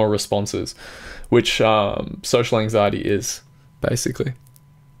trauma responses, which social anxiety is, basically.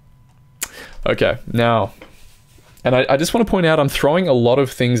 Okay, now, and I just want to point out, I'm throwing a lot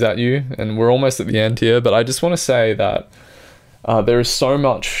of things at you, and we're almost at the end here, but I just want to say that There is so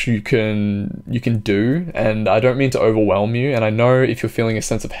much you can do, and I don't mean to overwhelm you. And I know if you're feeling a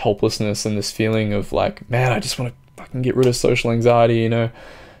sense of helplessness and this feeling of like, man, I just want to fucking get rid of social anxiety, you know,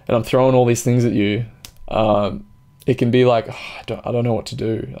 and I'm throwing all these things at you. It can be like, oh, I don't know what to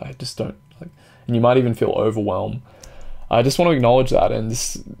do. I just don't like, and you might even feel overwhelmed. I just want to acknowledge that and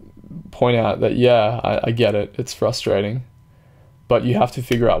just point out that, yeah, I get it. It's frustrating, but you have to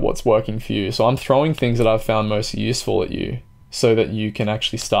figure out what's working for you. So I'm throwing things that I've found most useful at you, so that you can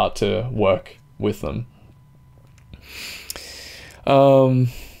actually start to work with them. Not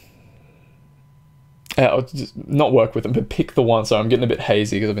work with them, but pick the one. So I'm getting a bit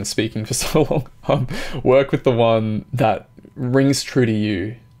hazy because I've been speaking for so long. Work with the one that rings true to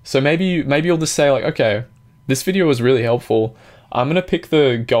you. So maybe you'll just say like, okay, this video was really helpful. I'm gonna pick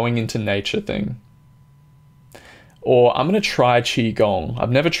the going into nature thing. Or I'm gonna try Qigong.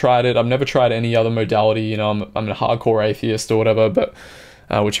 I've never tried it. I've never tried any other modality. You know, I'm a hardcore atheist or whatever, but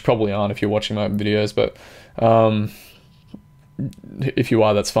which you probably aren't if you're watching my videos. But if you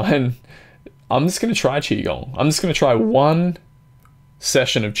are, that's fine. I'm just gonna try Qigong. I'm just gonna try one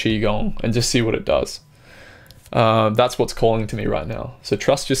session of Qigong and just see what it does. That's what's calling to me right now. So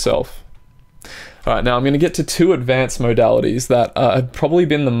trust yourself. All right, now I'm gonna get to 2 advanced modalities that have probably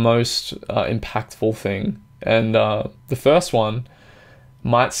been the most impactful thing. And the first one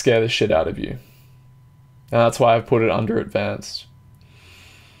might scare the shit out of you. And that's why I've put it under advanced.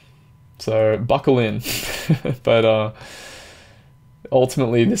 So buckle in. But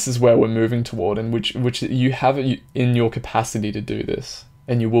ultimately, this is where we're moving toward, and which you have in your capacity to do this.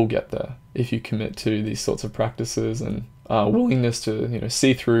 And you will get there if you commit to these sorts of practices and willingness to, you know,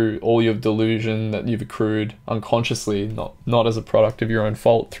 see through all your delusion that you've accrued unconsciously, not as a product of your own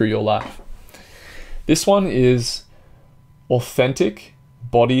fault, through your life. This one is authentic,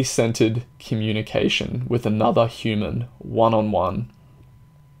 body-centered communication with another human, one-on-one.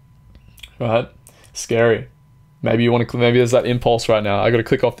 Right? Scary. Maybe you want to. Maybe there's that impulse right now. I got to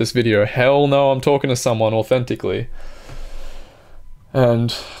click off this video. Hell no, I'm talking to someone authentically.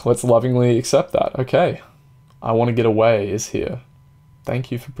 And let's lovingly accept that. Okay, I want to get away is here.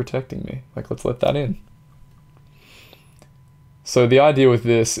 Thank you for protecting me. Like, let's let that in. So the idea with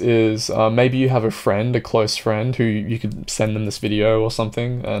this is maybe you have a friend, a close friend, who you could send them this video or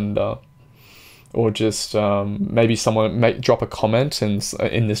something, and or just maybe someone may drop a comment in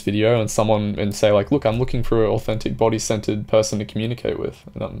this video and say like, look, I'm looking for an authentic, body-centered person to communicate with.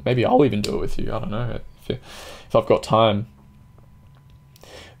 And maybe I'll even do it with you. I don't know if I've got time.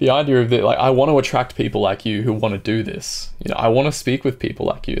 The idea of it, like, I want to attract people like you who want to do this. You know, I want to speak with people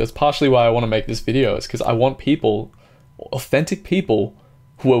like you. That's partially why I want to make this video, is because I want people, authentic people,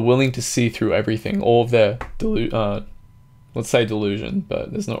 who are willing to see through everything, all of their let's say delusion,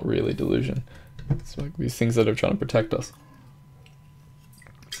 but there's not really delusion. It's like these things that are trying to protect us.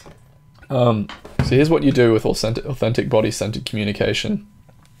 So here's what you do with authentic body-centered communication.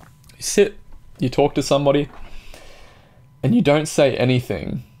 You sit, you talk to somebody, and you don't say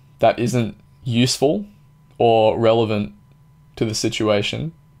anything that isn't useful or relevant to the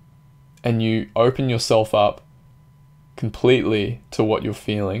situation, and you open yourself up completely to what you're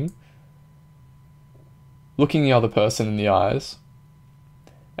feeling, looking the other person in the eyes,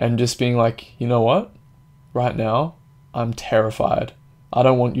 and just being like, you know what? Right now, I'm terrified. I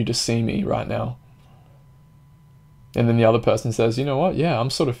don't want you to see me right now. And then the other person says, you know what? Yeah, I'm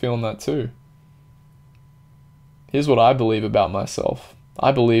sort of feeling that too. Here's what I believe about myself.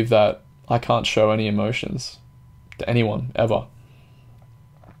 I believe that I can't show any emotions to anyone, ever.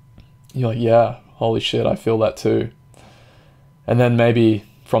 You're like, yeah, holy shit, I feel that too. And then maybe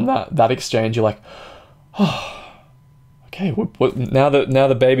from that exchange, you're like, oh, okay, now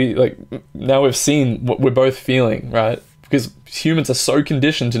the baby, like, now we've seen what we're both feeling, right? Because humans are so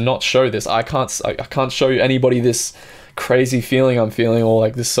conditioned to not show this. I can't show anybody this crazy feeling I'm feeling, or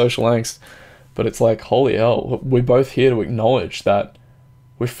like this social angst. But it's like, holy hell, we're both here to acknowledge that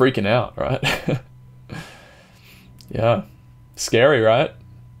we're freaking out, right? Yeah. Scary, right?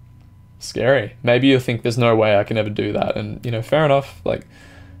 Scary. Maybe you think there's no way I can ever do that. And, you know, fair enough. Like,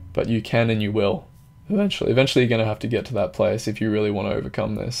 but you can and you will. Eventually you're going to have to get to that place if you really want to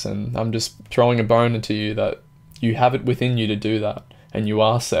overcome this. And I'm just throwing a bone into you that you have it within you to do that. And you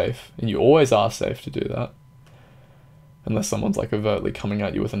are safe. And you always are safe to do that. Unless someone's like overtly coming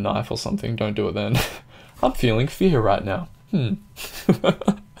at you with a knife or something, don't do it then. I'm feeling fear right now. You'd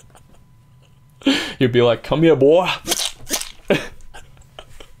be like, come here, boy.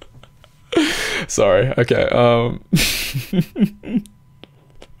 Sorry, okay.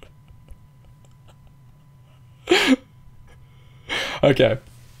 Okay.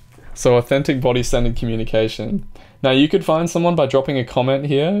 So authentic body-centered communication. Now you could find someone by dropping a comment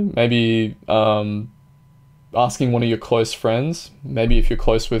here, maybe asking one of your close friends. Maybe if you're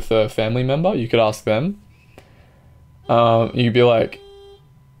close with a family member, you could ask them. You'd be like,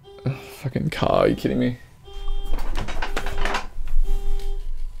 fucking car, are you kidding me?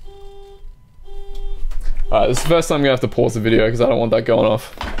 Alright, this is the first time I'm gonna have to pause the video because I don't want that going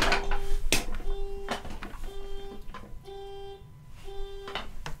off.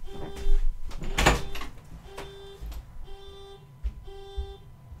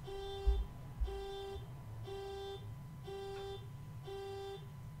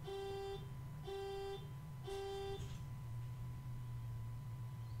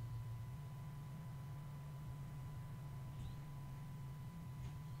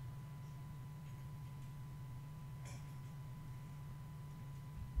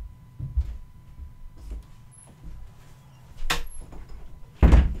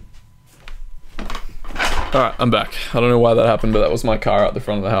 Alright, I'm back. I don't know why that happened, but that was my car out the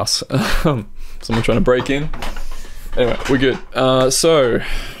front of the house. Someone trying to break in. Anyway, we're good. So,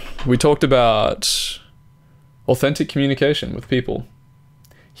 we talked about authentic communication with people.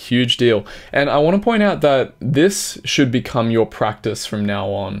 Huge deal. And I want to point out that this should become your practice from now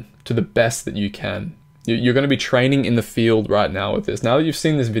on to the best that you can. You're going to be training in the field right now with this. Now that you've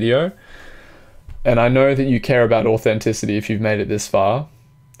seen this video, and I know that you care about authenticity if you've made it this far,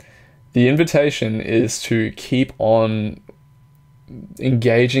 the invitation is to keep on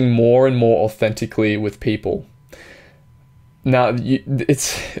engaging more and more authentically with people. Now,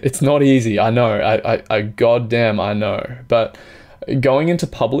 it's not easy, I know, I goddamn I know, but going into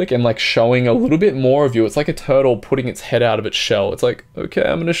public and like showing a little bit more of you, it's like a turtle putting its head out of its shell. It's like, okay,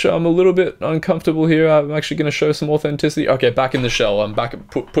 I'm a little bit uncomfortable here, I'm actually gonna show some authenticity. Okay, back in the shell, I'm back,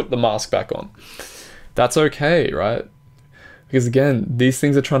 put the mask back on. That's okay, right? Because again, these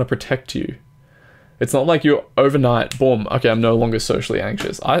things are trying to protect you. It's not like you're overnight, boom, okay, I'm no longer socially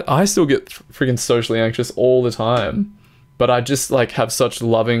anxious. I still get freaking socially anxious all the time, but I just like have such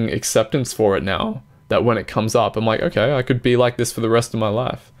loving acceptance for it now that when it comes up, I'm like, okay, I could be like this for the rest of my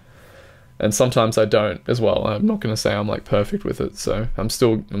life. And sometimes I don't as well. I'm not gonna say I'm like perfect with it, so I'm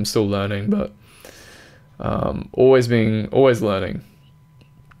still learning, but always learning.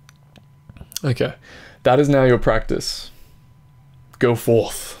 Okay, that is now your practice. Go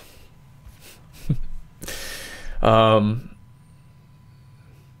forth. And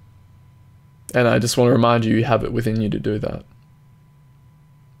I just want to remind you, you have it within you to do that.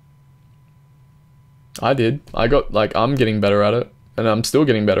 I did. I'm getting better at it, and I'm still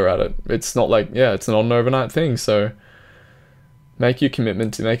getting better at it. It's not like, yeah, it's not an overnight thing, so make a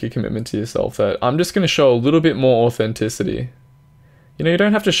commitment to yourself that I'm just going to show a little bit more authenticity. You know, you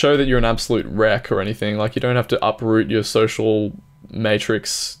don't have to show that you're an absolute wreck or anything. Like, you don't have to uproot your social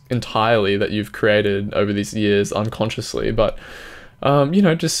matrix entirely that you've created over these years unconsciously, but you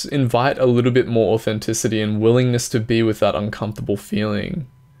know, just invite a little bit more authenticity and willingness to be with that uncomfortable feeling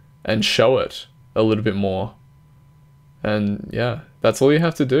and show it a little bit more. And yeah, that's all you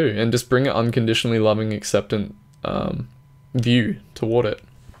have to do, and just bring an unconditionally loving, acceptant view toward it.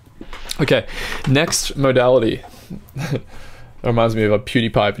 Okay, next modality. That reminds me of a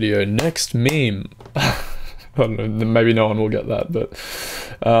PewDiePie video. Next meme. I don't know, maybe no one will get that, but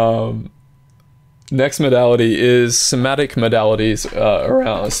next modality is somatic modalities,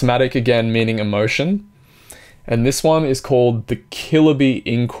 around somatic, again meaning emotion, and this one is called the Kiloby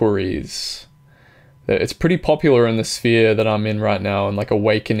inquiries. It's pretty popular in the sphere that I'm in right now, and like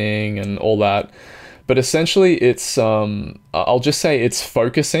awakening and all that. But essentially, it's I'll just say it's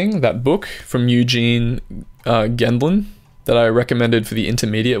focusing. That book from Eugene Gendlin that I recommended for the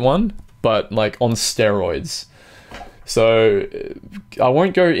intermediate one, but like on steroids. So I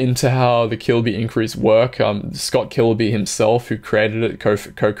won't go into how the Kiloby inquiries work. Scott Kiloby himself, who created it,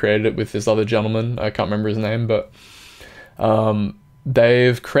 co-created it with this other gentleman, I can't remember his name, but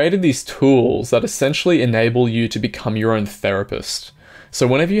they've created these tools that essentially enable you to become your own therapist. So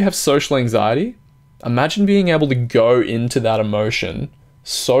whenever you have social anxiety, imagine being able to go into that emotion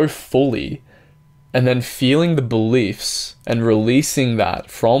so fully, and then feeling the beliefs and releasing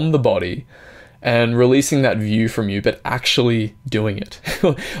that from the body and releasing that view from you, but actually doing it.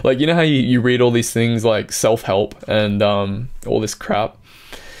 Like, you know how you read all these things like self-help and all this crap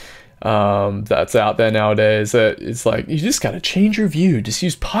that's out there nowadays, that it's like, you just gotta change your view, just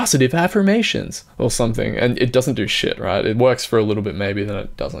use positive affirmations or something, and it doesn't do shit, right? It works for a little bit maybe, then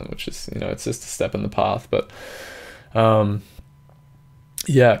it doesn't, which is, you know, it's just a step in the path. But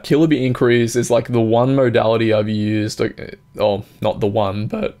yeah, Kiloby inquiries is like the one modality I've used, oh, not the one,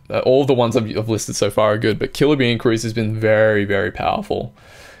 but all of the ones I've listed so far are good, but Kiloby inquiries has been very, very powerful.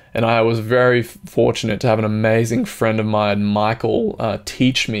 And I was very fortunate to have an amazing friend of mine, Michael,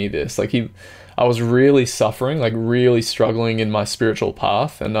 teach me this. Like I was really suffering, like really struggling in my spiritual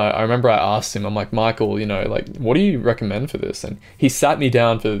path. And I remember I asked him, I'm like, Michael, you know, like, what do you recommend for this? And he sat me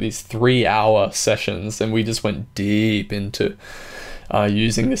down for these 3-hour sessions, and we just went deep into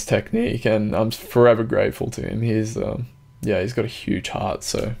using this technique. And I'm forever grateful to him. He's got a huge heart.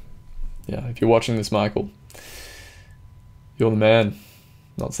 So yeah, if you're watching this, Michael, you're the man.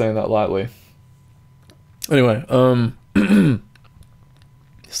 Not saying that lightly. Anyway,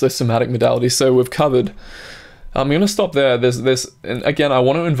 so somatic modalities. So we've covered. I'm going to stop there. And again, I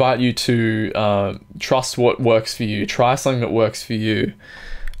want to invite you to trust what works for you. Try something that works for you.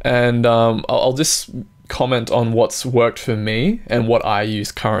 And I'll just comment on what's worked for me and what I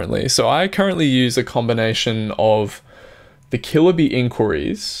use currently. So I currently use a combination of the Killer Bee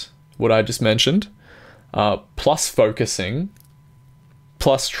inquiries, what I just mentioned, plus focusing,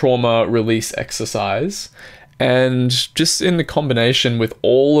 plus trauma release exercise, and just in the combination with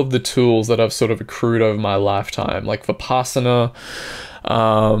all of the tools that I've sort of accrued over my lifetime, like Vipassana,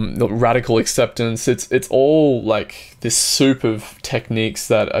 radical acceptance. It's all like this soup of techniques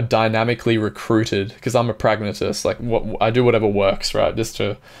that are dynamically recruited, because I'm a pragmatist. Like I do whatever works, right?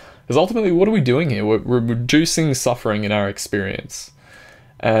 Because ultimately, what are we doing here? We're reducing suffering in our experience,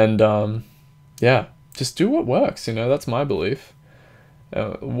 and just do what works. You know, that's my belief.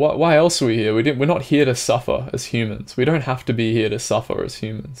 Why else are we here? We're not here to suffer as humans. We don't have to be here to suffer as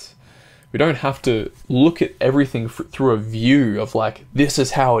humans. We don't have to look at everything through a view of like, this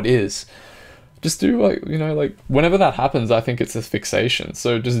is how it is. Just do like, you know, like whenever that happens, I think it's a fixation.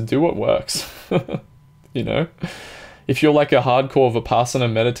 So just do what works. You know, if you're like a hardcore Vipassana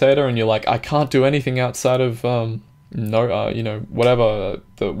meditator and you're like, I can't do anything outside of whatever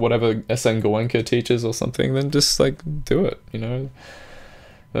S.N. Goenka teaches or something, then just like do it, you know.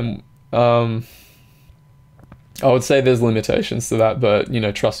 And I would say there's limitations to that, but you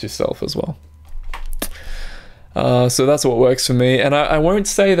know, trust yourself as well. So that's what works for me, and I won't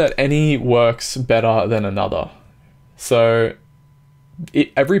say that any works better than another. So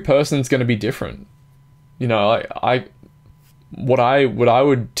every person's going to be different. You know, what I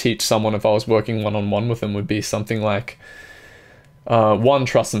would teach someone if I was working one-on-one with them would be something like, one,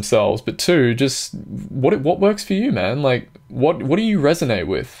 trust themselves, but two, just what works for you, man. Like what do you resonate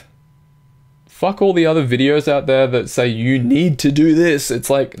with? Fuck all the other videos out there that say you need to do this. It's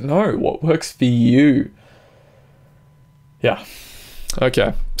like, no, what works for you? Yeah.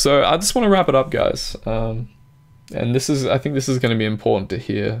 Okay. So I just want to wrap it up, guys. And I think this is going to be important to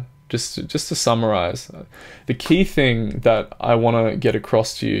hear. Just to summarize, the key thing that I want to get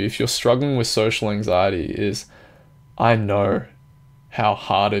across to you, if you're struggling with social anxiety, is I know how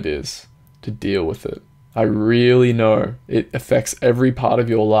hard it is to deal with it. I really know it affects every part of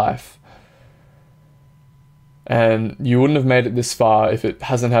your life. And you wouldn't have made it this far if it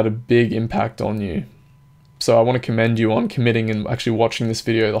hasn't had a big impact on you. So I want to commend you on committing and actually watching this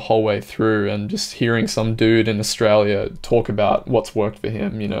video the whole way through, and just hearing some dude in Australia talk about what's worked for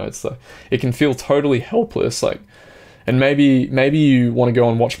him. You know, it's like, it can feel totally helpless. Like, and maybe you want to go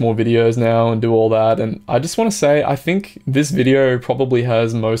and watch more videos now and do all that. And I just want to say, I think this video probably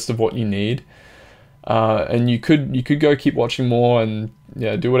has most of what you need. And you could go keep watching more and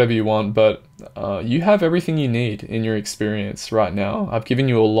do whatever you want, but you have everything you need in your experience right now. I've given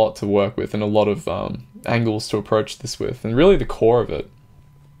you a lot to work with and a lot of angles to approach this with, and really the core of it.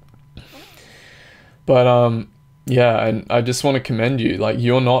 But and I just want to commend you. Like,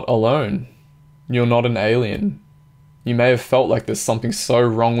 you're not alone. You're not an alien. You may have felt like there's something so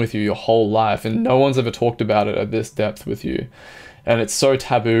wrong with you your whole life, and no one's ever talked about it at this depth with you. And it's so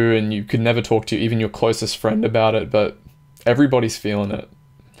taboo, and you could never talk to even your closest friend about it, but everybody's feeling it.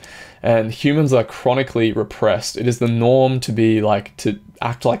 And humans are chronically repressed. It is the norm to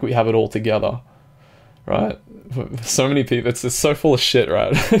act like we have it all together, right? So many people, it's so full of shit,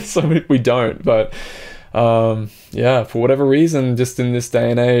 right? We don't, but for whatever reason, just in this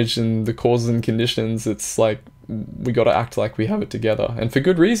day and age and the causes and conditions, it's like we got to act like we have it together, and for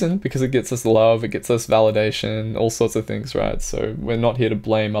good reason, because it gets us love, it gets us validation, all sorts of things, right? So we're not here to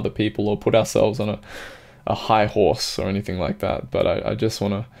blame other people or put ourselves on a high horse or anything like that. But I just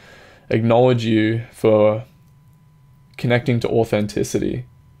want to acknowledge you for connecting to authenticity.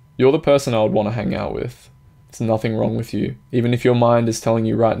 You're the person I would want to hang out with. There's nothing wrong with you, even if your mind is telling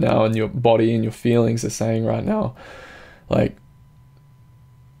you right now, and your body and your feelings are saying right now, like,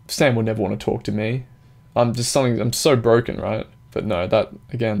 Sam would never want to talk to me. I'm so broken, right? But no,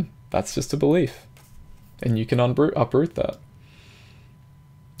 that's just a belief, and you can uproot that.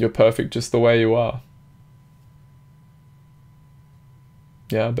 You're perfect just the way you are.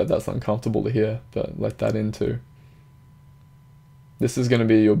 Yeah, I bet that's uncomfortable to hear, but let that in too. This is going to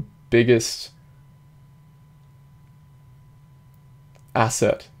be your biggest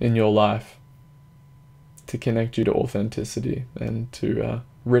asset in your life to connect you to authenticity and to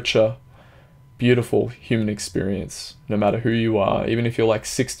richer, beautiful human experience, no matter who you are. Even if you're like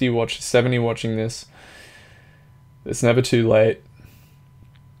 70 watching this, it's never too late.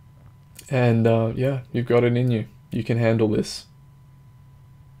 And yeah, you've got it in you. You can handle this.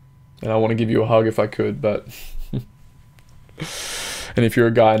 And I want to give you a hug if I could, but... And if you're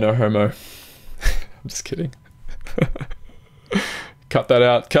a guy, no homo. I'm just kidding. Cut that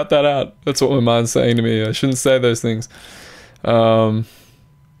out. Cut that out. That's what my mind's saying to me. I shouldn't say those things. Yeah,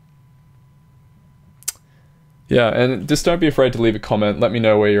 and just don't be afraid to leave a comment. Let me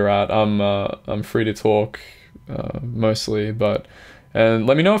know where you're at. I'm free to talk, mostly, and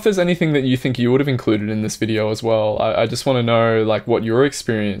let me know if there's anything that you think you would have included in this video as well. I just want to know like what your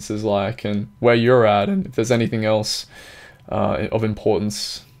experience is like and where you're at, and if there's anything else of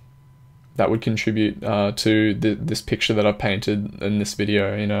importance that would contribute to this picture that I've painted in this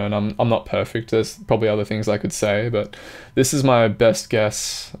video, you know. And I'm not perfect. There's probably other things I could say, but this is my best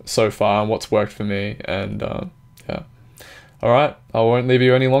guess so far and what's worked for me. And yeah. All right, I won't leave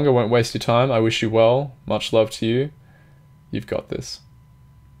you any longer. Won't waste your time. I wish you well. Much love to you. You've got this.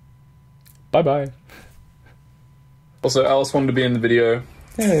 Bye bye. Also, Alice wanted to be in the video.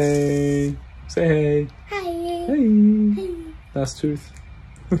 Hey. Say hey. Hi. Hey. Hi. Nice tooth.